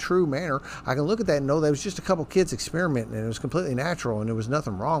 but in a true manner, I can look at that and know there was just a couple kids experimenting, and it was completely natural, and there was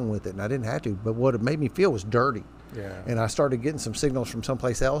nothing wrong with it, and I didn't have to. But what it made me feel was dirty. Yeah. And I started getting some signals from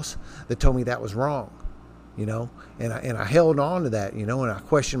someplace else that told me that was wrong. You know, and I held on to that, you know, and I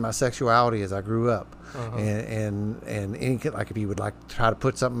questioned my sexuality as I grew up. Uh-huh. And any, like, if you would like to try to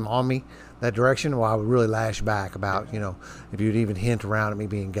put something on me that direction, well, I would really lash back about, you know, if you'd even hint around at me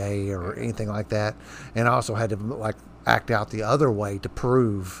being gay or anything like that. And I also had to like act out the other way to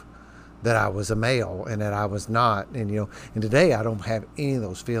prove that I was a male and that I was not. And, you know, and today I don't have any of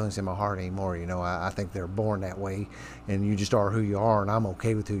those feelings in my heart anymore. You know, I think they're born that way, and you just are who you are, and I'm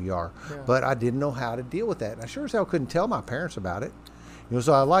okay with who you are. Yeah. But I didn't know how to deal with that. And I sure as hell couldn't tell my parents about it.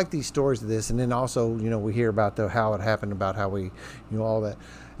 So I like these stories of this, and then also, we hear about how it happened, about how we, all that.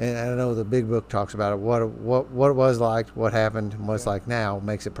 And I know the big book talks about it, what it was like, what happened, and what it's like now.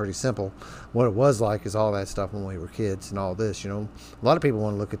 Makes it pretty simple. What it was like is all that stuff when we were kids and all this. A lot of people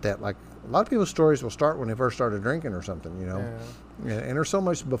want to look at that. Like, a lot of people's stories will start when they first started drinking or something. And there's so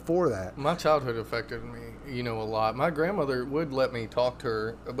much before that. My childhood affected me, a lot. My grandmother would let me talk to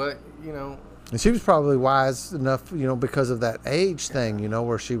her, but And she was probably wise enough, because of that age thing,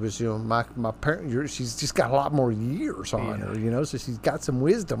 where she was, my parent, she's just got a lot more years on her, so she's got some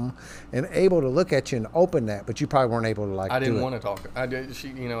wisdom and able to look at you and open that, but you probably weren't able to I didn't want to talk. I just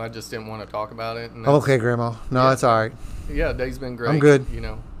didn't want to talk about it. And okay, Grandma. No, that's all right. Yeah, day's been great. I'm good.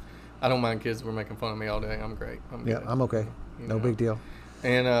 I don't mind kids were making fun of me all day. I'm great. I'm good. I'm okay. No big deal.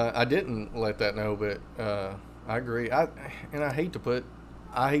 And I didn't let that know, but I agree. I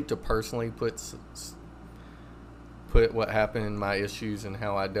hate to personally put what happened in my issues and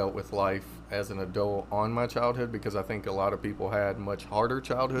how I dealt with life as an adult on my childhood, because I think a lot of people had much harder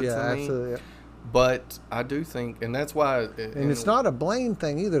childhoods than me. Absolutely. But I do think, and that's why... And it's not a blame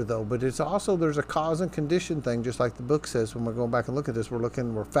thing either, though, but it's also, there's a cause and condition thing, just like the book says. When we're going back and look at this,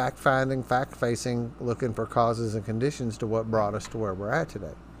 we're fact-finding, fact-facing, looking for causes and conditions to what brought us to where we're at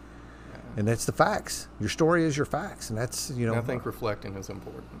today. And that's the facts. Your story is your facts, and that's And I think reflecting is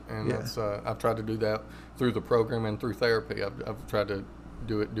important, and that's I've tried to do that through the program and through therapy. I've tried to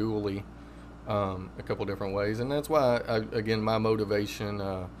do it dually, a couple different ways, and that's why again my motivation.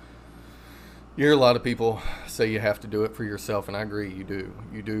 You hear a lot of people say you have to do it for yourself, and I agree. You do.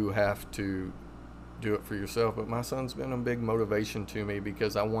 You do have to do it for yourself. But my son's been a big motivation to me,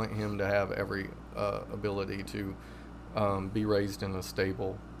 because I want him to have every ability to be raised in a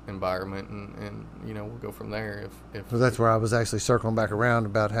stable environment, and we'll go from there. If well, that's where I was actually circling back around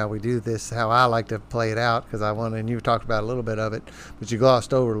about how we do this, how I like to play it out, because and you talked about a little bit of it, but you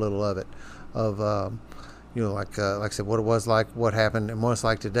glossed over a little of it, of like I said, what it was like, what happened, and what it's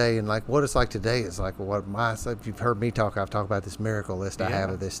like today. And like what it's like today is like if you've heard me talk, I've talked about this miracle list I have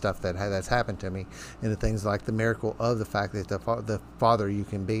of this stuff that's happened to me, and the things like the miracle of the fact that the father you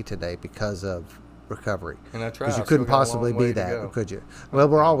can be today because of recovery. And I try. Because you couldn't possibly be that, could you? Well,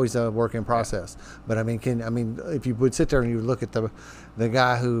 we're always a work in process. But I mean, if you would sit there and you look at the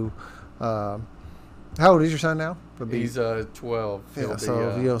guy who, how old is your son now? He's 12. Yeah,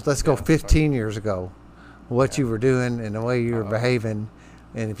 so let's go 15 years ago. What you were doing and the way you were behaving,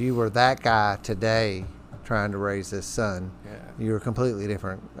 and if you were that guy today trying to raise this son, you're a completely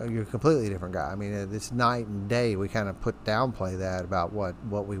different. You're a completely different guy. I mean, it's night and day. We kind of downplay that about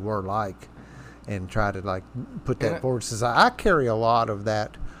what we were like, and try to like put that forward. Says I carry a lot of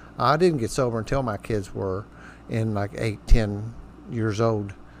that. I didn't get sober until my kids were in like 8-10 years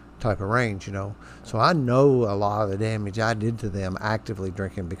old type of range, so I know a lot of the damage I did to them actively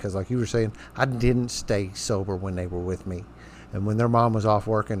drinking, because like you were saying, I didn't stay sober when they were with me, and when their mom was off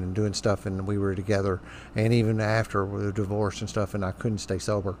working and doing stuff and we were together, and even after we were divorced and stuff and I couldn't stay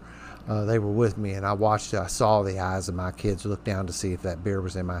sober, they were with me, and I saw the eyes of my kids look down to see if that beer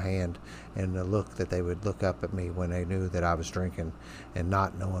was in my hand, and the look that they would look up at me when they knew that I was drinking, and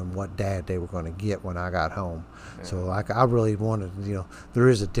not knowing what dad they were going to get when I got home. So like I really wanted, there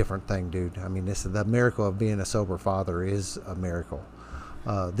is a different thing, dude. I mean, the miracle of being a sober father is a miracle.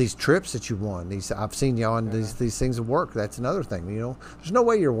 These trips that you won, I've seen you on these things at work. That's another thing. There's no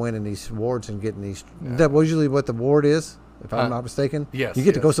way you're winning these awards and getting these. That was usually what the award is, if I'm not mistaken. Yes, you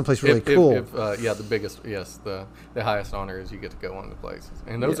get to go someplace really cool. The biggest, the highest honor is you get to go on the places,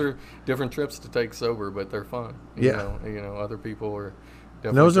 and those are different trips to take sober, but they're fun. You know, other people are.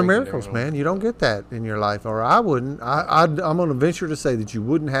 And those are miracles, man. You don't get that in your life, or I wouldn't. I'm going to venture to say that you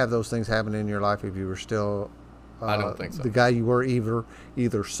wouldn't have those things happen in your life if you were still. I don't think so. The guy you were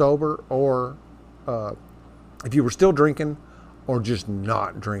either sober, or if you were still drinking, or just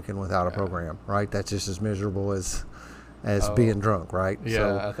not drinking without a program, right? That's just as miserable as being drunk, right? Yeah,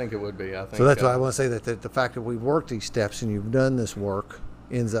 so, I think it would be. I think so that's why I want to say that the fact that we've worked these steps and you've done this work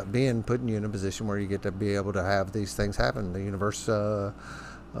ends up putting you in a position where you get to be able to have these things happen. The universe,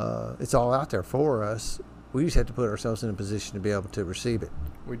 it's all out there for us. We just have to put ourselves in a position to be able to receive it.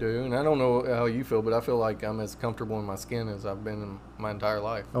 We do, and I don't know how you feel, but I feel like I'm as comfortable in my skin as I've been in my entire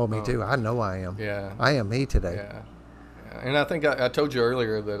life. Oh, me too. I know I am. Yeah. I am me today. Yeah. And I think I told you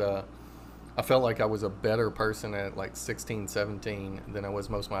earlier that I felt like I was a better person at like 16, 17 than I was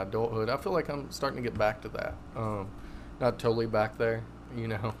most of my adulthood. I feel like I'm starting to get back to that. Not totally back there,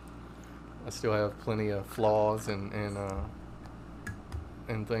 I still have plenty of flaws and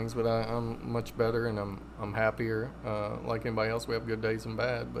and things, but I'm much better, and I'm happier. Like anybody else, we have good days and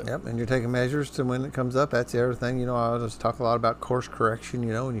bad. But Yep, and you're taking measures to when it comes up. That's the other thing. You know, I just talk a lot about course correction,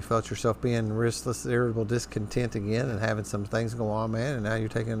 you know, when you felt yourself being restless, irritable, discontent again and having some things go on, man, and now you're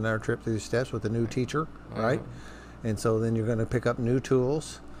taking another trip through the steps with a new teacher, right? And so then you're going to pick up new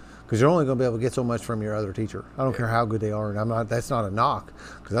tools because you're only going to be able to get so much from your other teacher. I don't care how good they are, and that's not a knock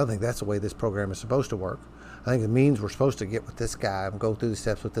because I think that's the way this program is supposed to work. I think it means we're supposed to get with this guy and go through the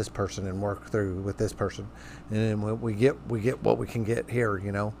steps with this person and work through with this person, and then when we get what we can get here,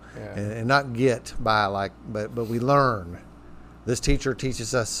 you know, and not get by like, but we learn. This teacher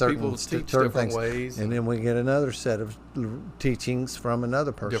teaches us certain things, ways, and then we get another set of teachings from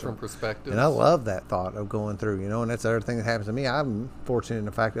another person, different perspectives. And I love that thought of going through, you know, and that's the other thing that happens to me. I'm fortunate in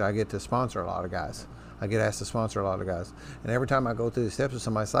the fact that I get to sponsor a lot of guys. I get asked to sponsor a lot of guys, and every time I go through the steps with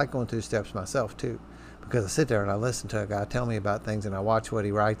somebody, it's like going through the steps myself too. Because I sit there and I listen to a guy tell me about things, and I watch what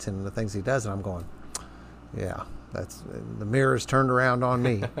he writes and the things he does, and I'm going, yeah, that's the mirror's turned around on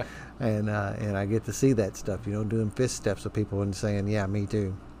me, and I get to see that stuff, you know, doing fist steps with people and saying, yeah, me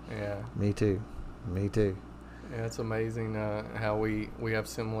too, me too. Yeah, it's amazing how we have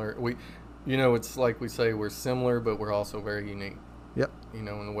similar. You know, it's like we say we're similar, but we're also very unique. Yep. You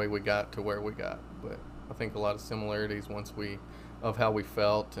know, in the way we got to where we got, but I think a lot of similarities of how we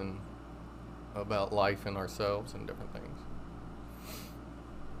felt and about life and ourselves and different things.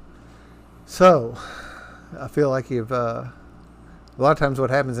 So I feel like you've a lot of times what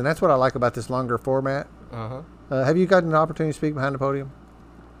happens, and that's what I like about this longer format. Have you gotten an opportunity to speak behind the podium?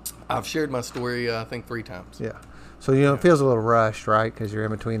 I've shared my story I think 3 times. Yeah. So, you know, it feels a little rushed, right? Because you're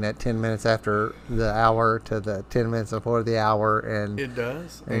in between that 10 minutes after the hour to the 10 minutes before the hour. And it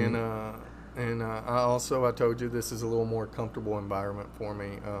does. And I told you this is a little more comfortable environment for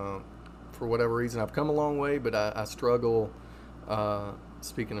me. For whatever reason, I've come a long way, but I struggle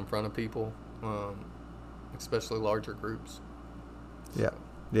speaking in front of people, especially larger groups. Yeah,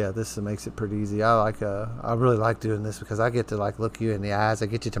 this makes it pretty easy. I really like doing this because I get to like look you in the eyes. I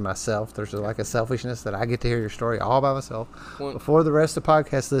get you to myself. There's like a selfishness that I get to hear your story all by myself before the rest of the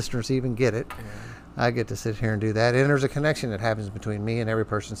podcast listeners even get it. Yeah. I get to sit here and do that, and there's a connection that happens between me and every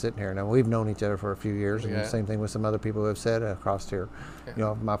person sitting here. Now we've known each other for a few years, and the same thing with some other people who have said across here. Yeah. You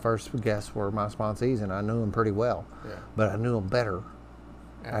know, my first guests were my sponsees, and I knew them pretty well, but I knew them better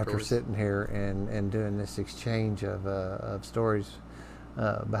after sitting here and doing this exchange of stories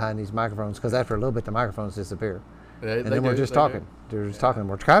behind these microphones. Because after a little bit, the microphones disappear, and then we're just talking. They're just talking.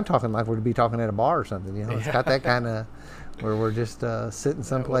 We're kind of talking like we'd be talking at a bar or something. You know, it's got that kind of. Where we're just sitting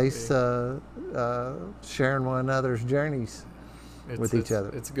someplace sharing one another's journeys with each other.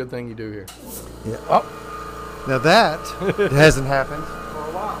 It's a good thing you do here. Yeah. Oh, now that hasn't happened for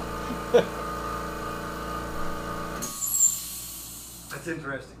a while. That's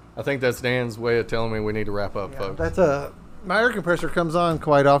interesting. I think that's Dan's way of telling me we need to wrap up, folks. That's my air compressor comes on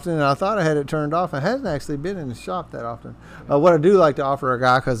quite often, and I thought I had it turned off. I hadn't actually been in the shop that often. What I do like to offer a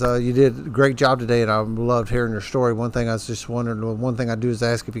guy, because you did a great job today, and I loved hearing your story. One thing I was just wondering, one thing I do is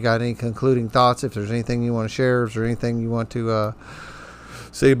ask if you got any concluding thoughts, if there's anything you want to share, if there's anything you want to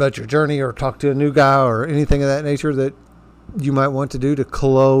say about your journey or talk to a new guy or anything of that nature that you might want to do to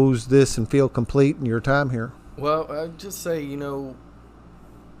close this and feel complete in your time here. Well, I'd just say, you know,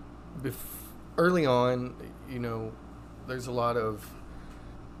 early on, you know, there's a lot of,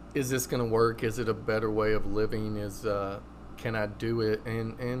 is this going to work? Is it a better way of living? Can I do it?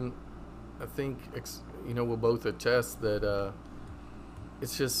 And I think, you know, we'll both attest that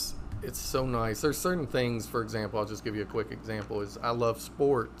it's so nice. There's certain things, for example, I'll just give you a quick example, is I love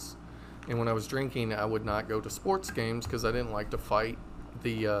sports. And when I was drinking, I would not go to sports games because I didn't like to fight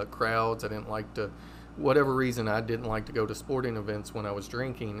the crowds. I didn't like to, whatever reason, I didn't like to go to sporting events when I was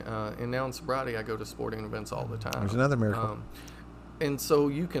drinking. And now in sobriety, I go to sporting events all the time. There's another miracle. And so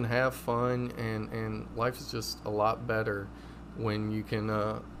you can have fun, and life is just a lot better when you can,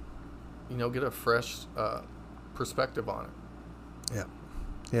 you know, get a fresh perspective on it.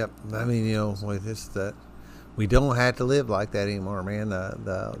 Yep. I mean, you know, with this, that we don't have to live like that anymore, man.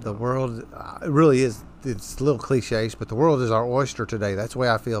 The world, it really is. It's a little cliches, but the world is our oyster today. That's the way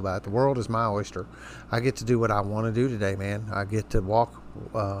I feel about it. The world is my oyster. I get to do what I want to do today, man. I get to walk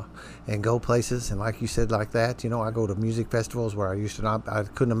and go places, and like you said, like that, you know, I go to music festivals where I used to not. I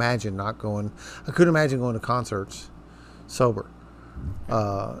couldn't imagine not going. I couldn't imagine going to concerts sober.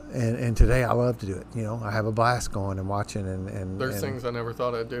 And today I love to do it. I have a blast going and watching and There's things I never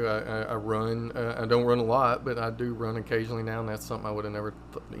thought I'd do. I run. I don't run a lot, but I do run occasionally now, and that's something I would have never,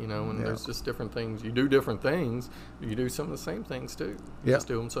 and there's just different things. You do different things. You do some of the same things, too. You just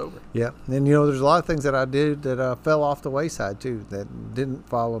do them sober. Yeah. And, there's a lot of things that I did that fell off the wayside, too, that didn't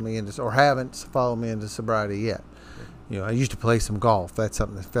follow me into, or haven't followed me into sobriety yet. I used to play some golf. That's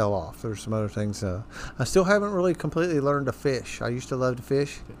something that fell off. There's some other things. I still haven't really completely learned to fish. I used to love to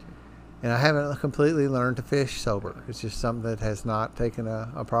fish, and I haven't completely learned to fish sober. It's just something that has not taken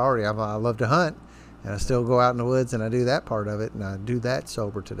a priority. I love to hunt, and I still go out in the woods, and I do that part of it, and I do that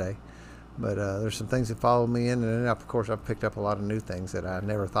sober today. But there's some things that follow me in, and then, of course, I've picked up a lot of new things that I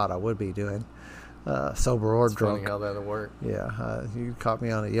never thought I would be doing. Sober or drunk. Funny how that'll work. Yeah, you caught me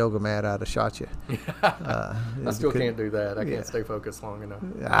on a yoga mat, I'd have shot you. I still can't do that. I can't stay focused long enough.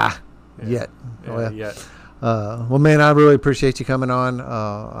 Yet. Yet. Well, man, I really appreciate you coming on.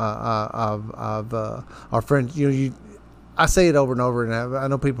 Our friend, I say it over and over, and I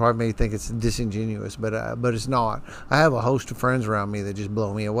know people probably may think it's disingenuous, but it's not. I have a host of friends around me that just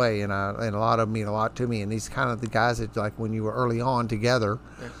blow me away, and a lot of them mean a lot to me. And these kind of the guys that, like, when you were early on together.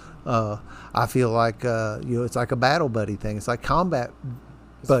 I feel like it's like a battle buddy thing. It's like combat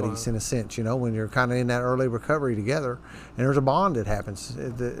buddies in a sense. When you're kind of in that early recovery together, and there's a bond that happens.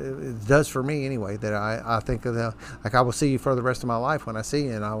 It does for me anyway. That I think of like I will see you for the rest of my life when I see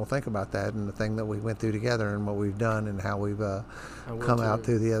you, and I will think about that and the thing that we went through together and what we've done and how we've come out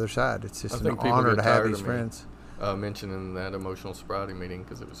through the other side. It's just an honor to have these friends. Mentioning that emotional sobriety meeting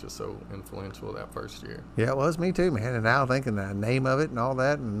because it was just so influential that first year. Yeah, it was me too, man. And now thinking the name of it and all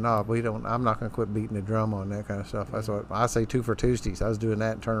that, and no, I'm not going to quit beating the drum on that kind of stuff. That's what I say. 2 for Tuesdays. I was doing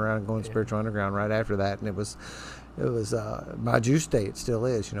that and turning around and going to Spiritual Underground right after that, and it was my juice day. It still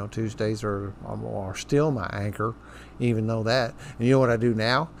is. Tuesdays are still my anchor, even though that. And you know what I do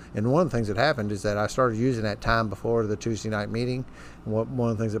now? And one of the things that happened is that I started using that time before the Tuesday night meeting. And one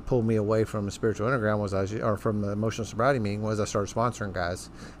of the things that pulled me away from the Spiritual Underground or from the emotional sobriety meeting was I started sponsoring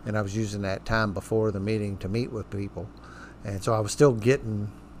guys, and I was using that time before the meeting to meet with people, and so I was still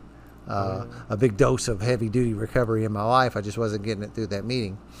getting a big dose of heavy duty recovery in my life. I just wasn't getting it through that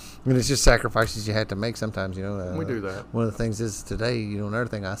meeting. And it's just sacrifices you had to make sometimes. We do that. One of the things is today. Another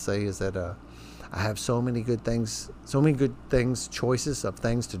thing I say is that I have so many good things, choices of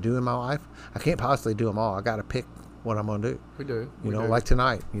things to do in my life. I can't possibly do them all. I got to pick what I'm gonna do. We do. Like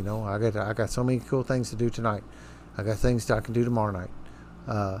tonight. I got so many cool things to do tonight. I got things that I can do tomorrow night.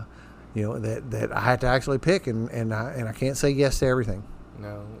 That I had to actually pick, and I can't say yes to everything.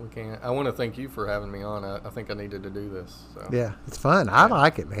 No, we can't. I want to thank you for having me on. I think I needed to do this. So. Yeah, it's fun. I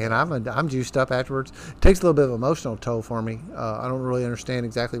like it, man. I'm juiced up afterwards. It takes a little bit of emotional toll for me. I don't really understand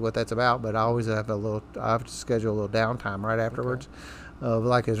exactly what that's about, but I always have I have to schedule a little downtime right afterwards. Okay.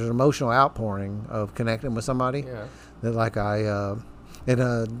 Like there's an emotional outpouring of connecting with somebody. Yeah. That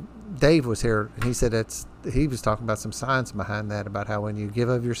Dave was here, and he said he was talking about some science behind that, about how when you give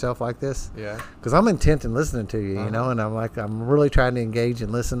of yourself like this. Yeah. Because I'm intent in listening to you, and I'm really trying to engage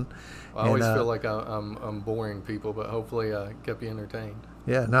and listen. I always feel like I'm boring people, but hopefully I kept you entertained.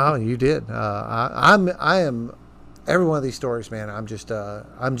 Yeah, no, you did. I am. Every one of these stories, man. I'm just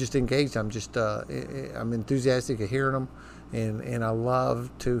engaged. I'm enthusiastic of hearing them. And I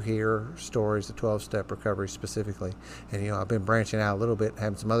love to hear stories of 12-step recovery specifically. And, I've been branching out a little bit,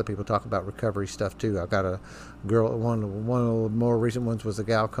 having some other people talk about recovery stuff too. I've got a girl, one of the more recent ones was a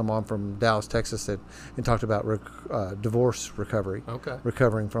gal come on from Dallas, Texas, and talked about divorce recovery. Okay.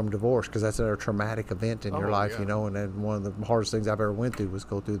 Recovering from divorce, because that's a traumatic event in your life, and then one of the hardest things I've ever went through was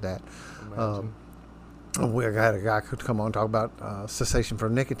go through that. We had a guy could come on and talk about cessation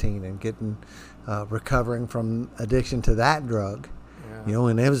from nicotine and getting recovering from addiction to that drug. Yeah.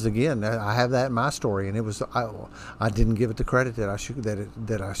 And it was, again, I have that in my story, and it was I didn't give it the credit that I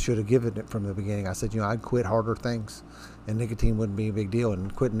should have given it from the beginning. I said, I'd quit harder things, and nicotine wouldn't be a big deal,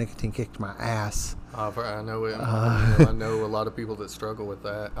 and quitting nicotine kicked my ass. I know it. I know a lot of people that struggle with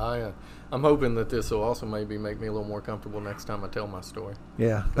that. I'm hoping that this will also maybe make me a little more comfortable next time I tell my story.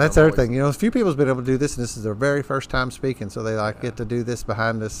 Yeah, that's the other thing. A few people's been able to do this, and this is their very first time speaking, so they get to do this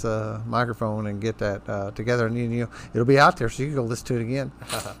behind this microphone and get that together, and it'll be out there, so you can go listen to it again.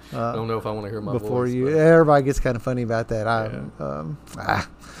 I don't know if I want to hear my before voice. Everybody gets kind of funny about that.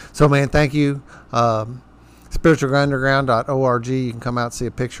 So, man, thank you. spiritualunderground.org. You can come out and see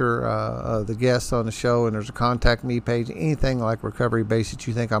a picture of the guests on the show, and there's a contact me page. Anything like recovery based that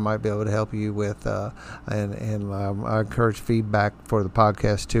you think I might be able to help you with, and I encourage feedback for the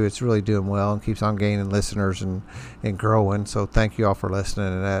podcast too. It's really doing well and keeps on gaining listeners and growing. So thank you all for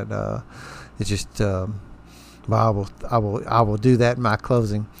listening. And that it's just Well, I will do that in my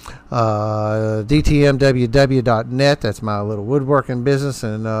closing. DTMWW.net. That's my little woodworking business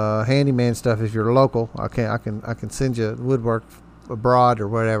and handyman stuff. If you're local, I can send you woodwork abroad or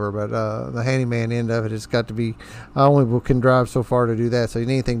whatever. But the handyman end of it has got to be. I only can drive so far to do that. So you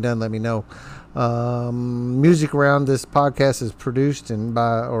need anything done, let me know. Music around this podcast is produced and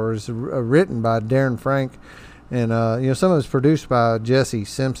is written by Darren Frank. And, some of it's produced by Jesse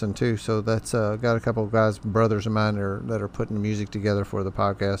Simpson, too. So that's got a couple of guys, brothers of mine that are putting the music together for the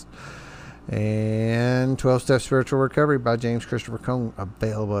podcast. And 12-Step Spiritual Recovery by James Christopher Cone,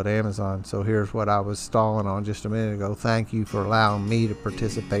 available at Amazon. So here's what I was stalling on just a minute ago. Thank you for allowing me to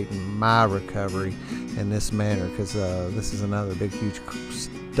participate in my recovery in this manner, because this is another big, huge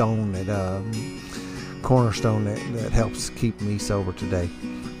cornerstone that helps keep me sober today.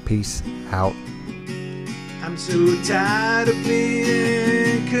 Peace out. I'm so tired of being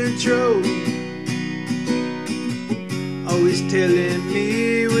in control, always telling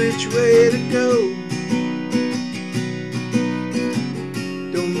me which way to go.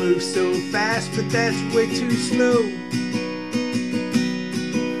 Don't move so fast, but that's way too slow.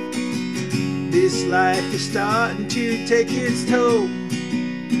 This life is starting to take its toll.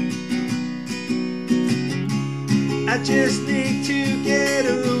 I just need to get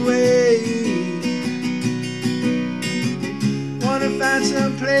away. Wanna find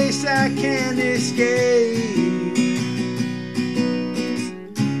some place I can escape.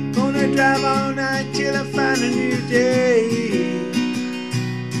 Gonna drive all night till I find a new day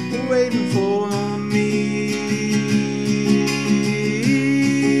waiting for me.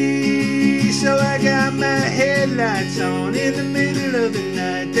 So I got my headlights on in the middle of the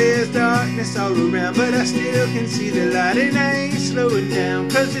night. There's darkness all around, but I still can see the light. And I ain't slowing down,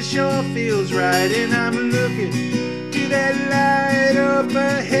 cause it sure feels right. And I'm looking to that light up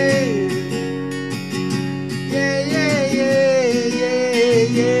ahead. Yeah, yeah, yeah, yeah,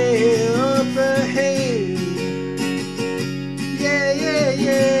 yeah, up ahead. Yeah, yeah,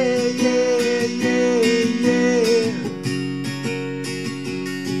 yeah, yeah, yeah, yeah.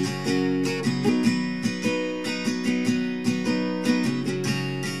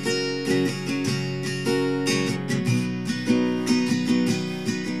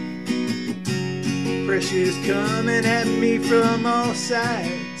 Pressure's coming at me from all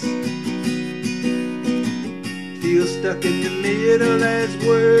sides. Feel stuck in the middle as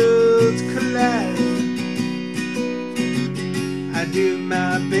worlds collide. I do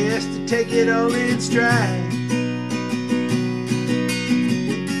my best to take it all in stride,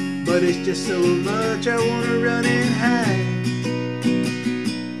 but it's just so much I wanna run and hide.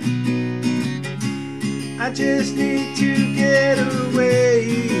 I just need to get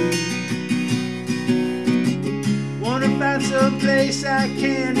away. Wanna find some place I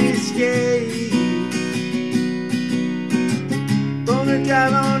can escape. Gonna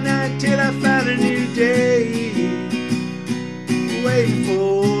drive all night till I find a new day waiting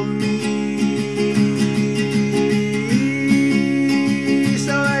for me.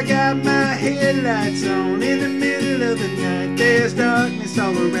 So I got my headlights on in the middle of the night. There's darkness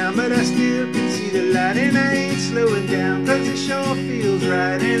all around, but I still can see the light. And I ain't slowing down, cause it sure feels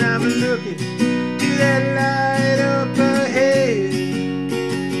right. And I'm looking to that light up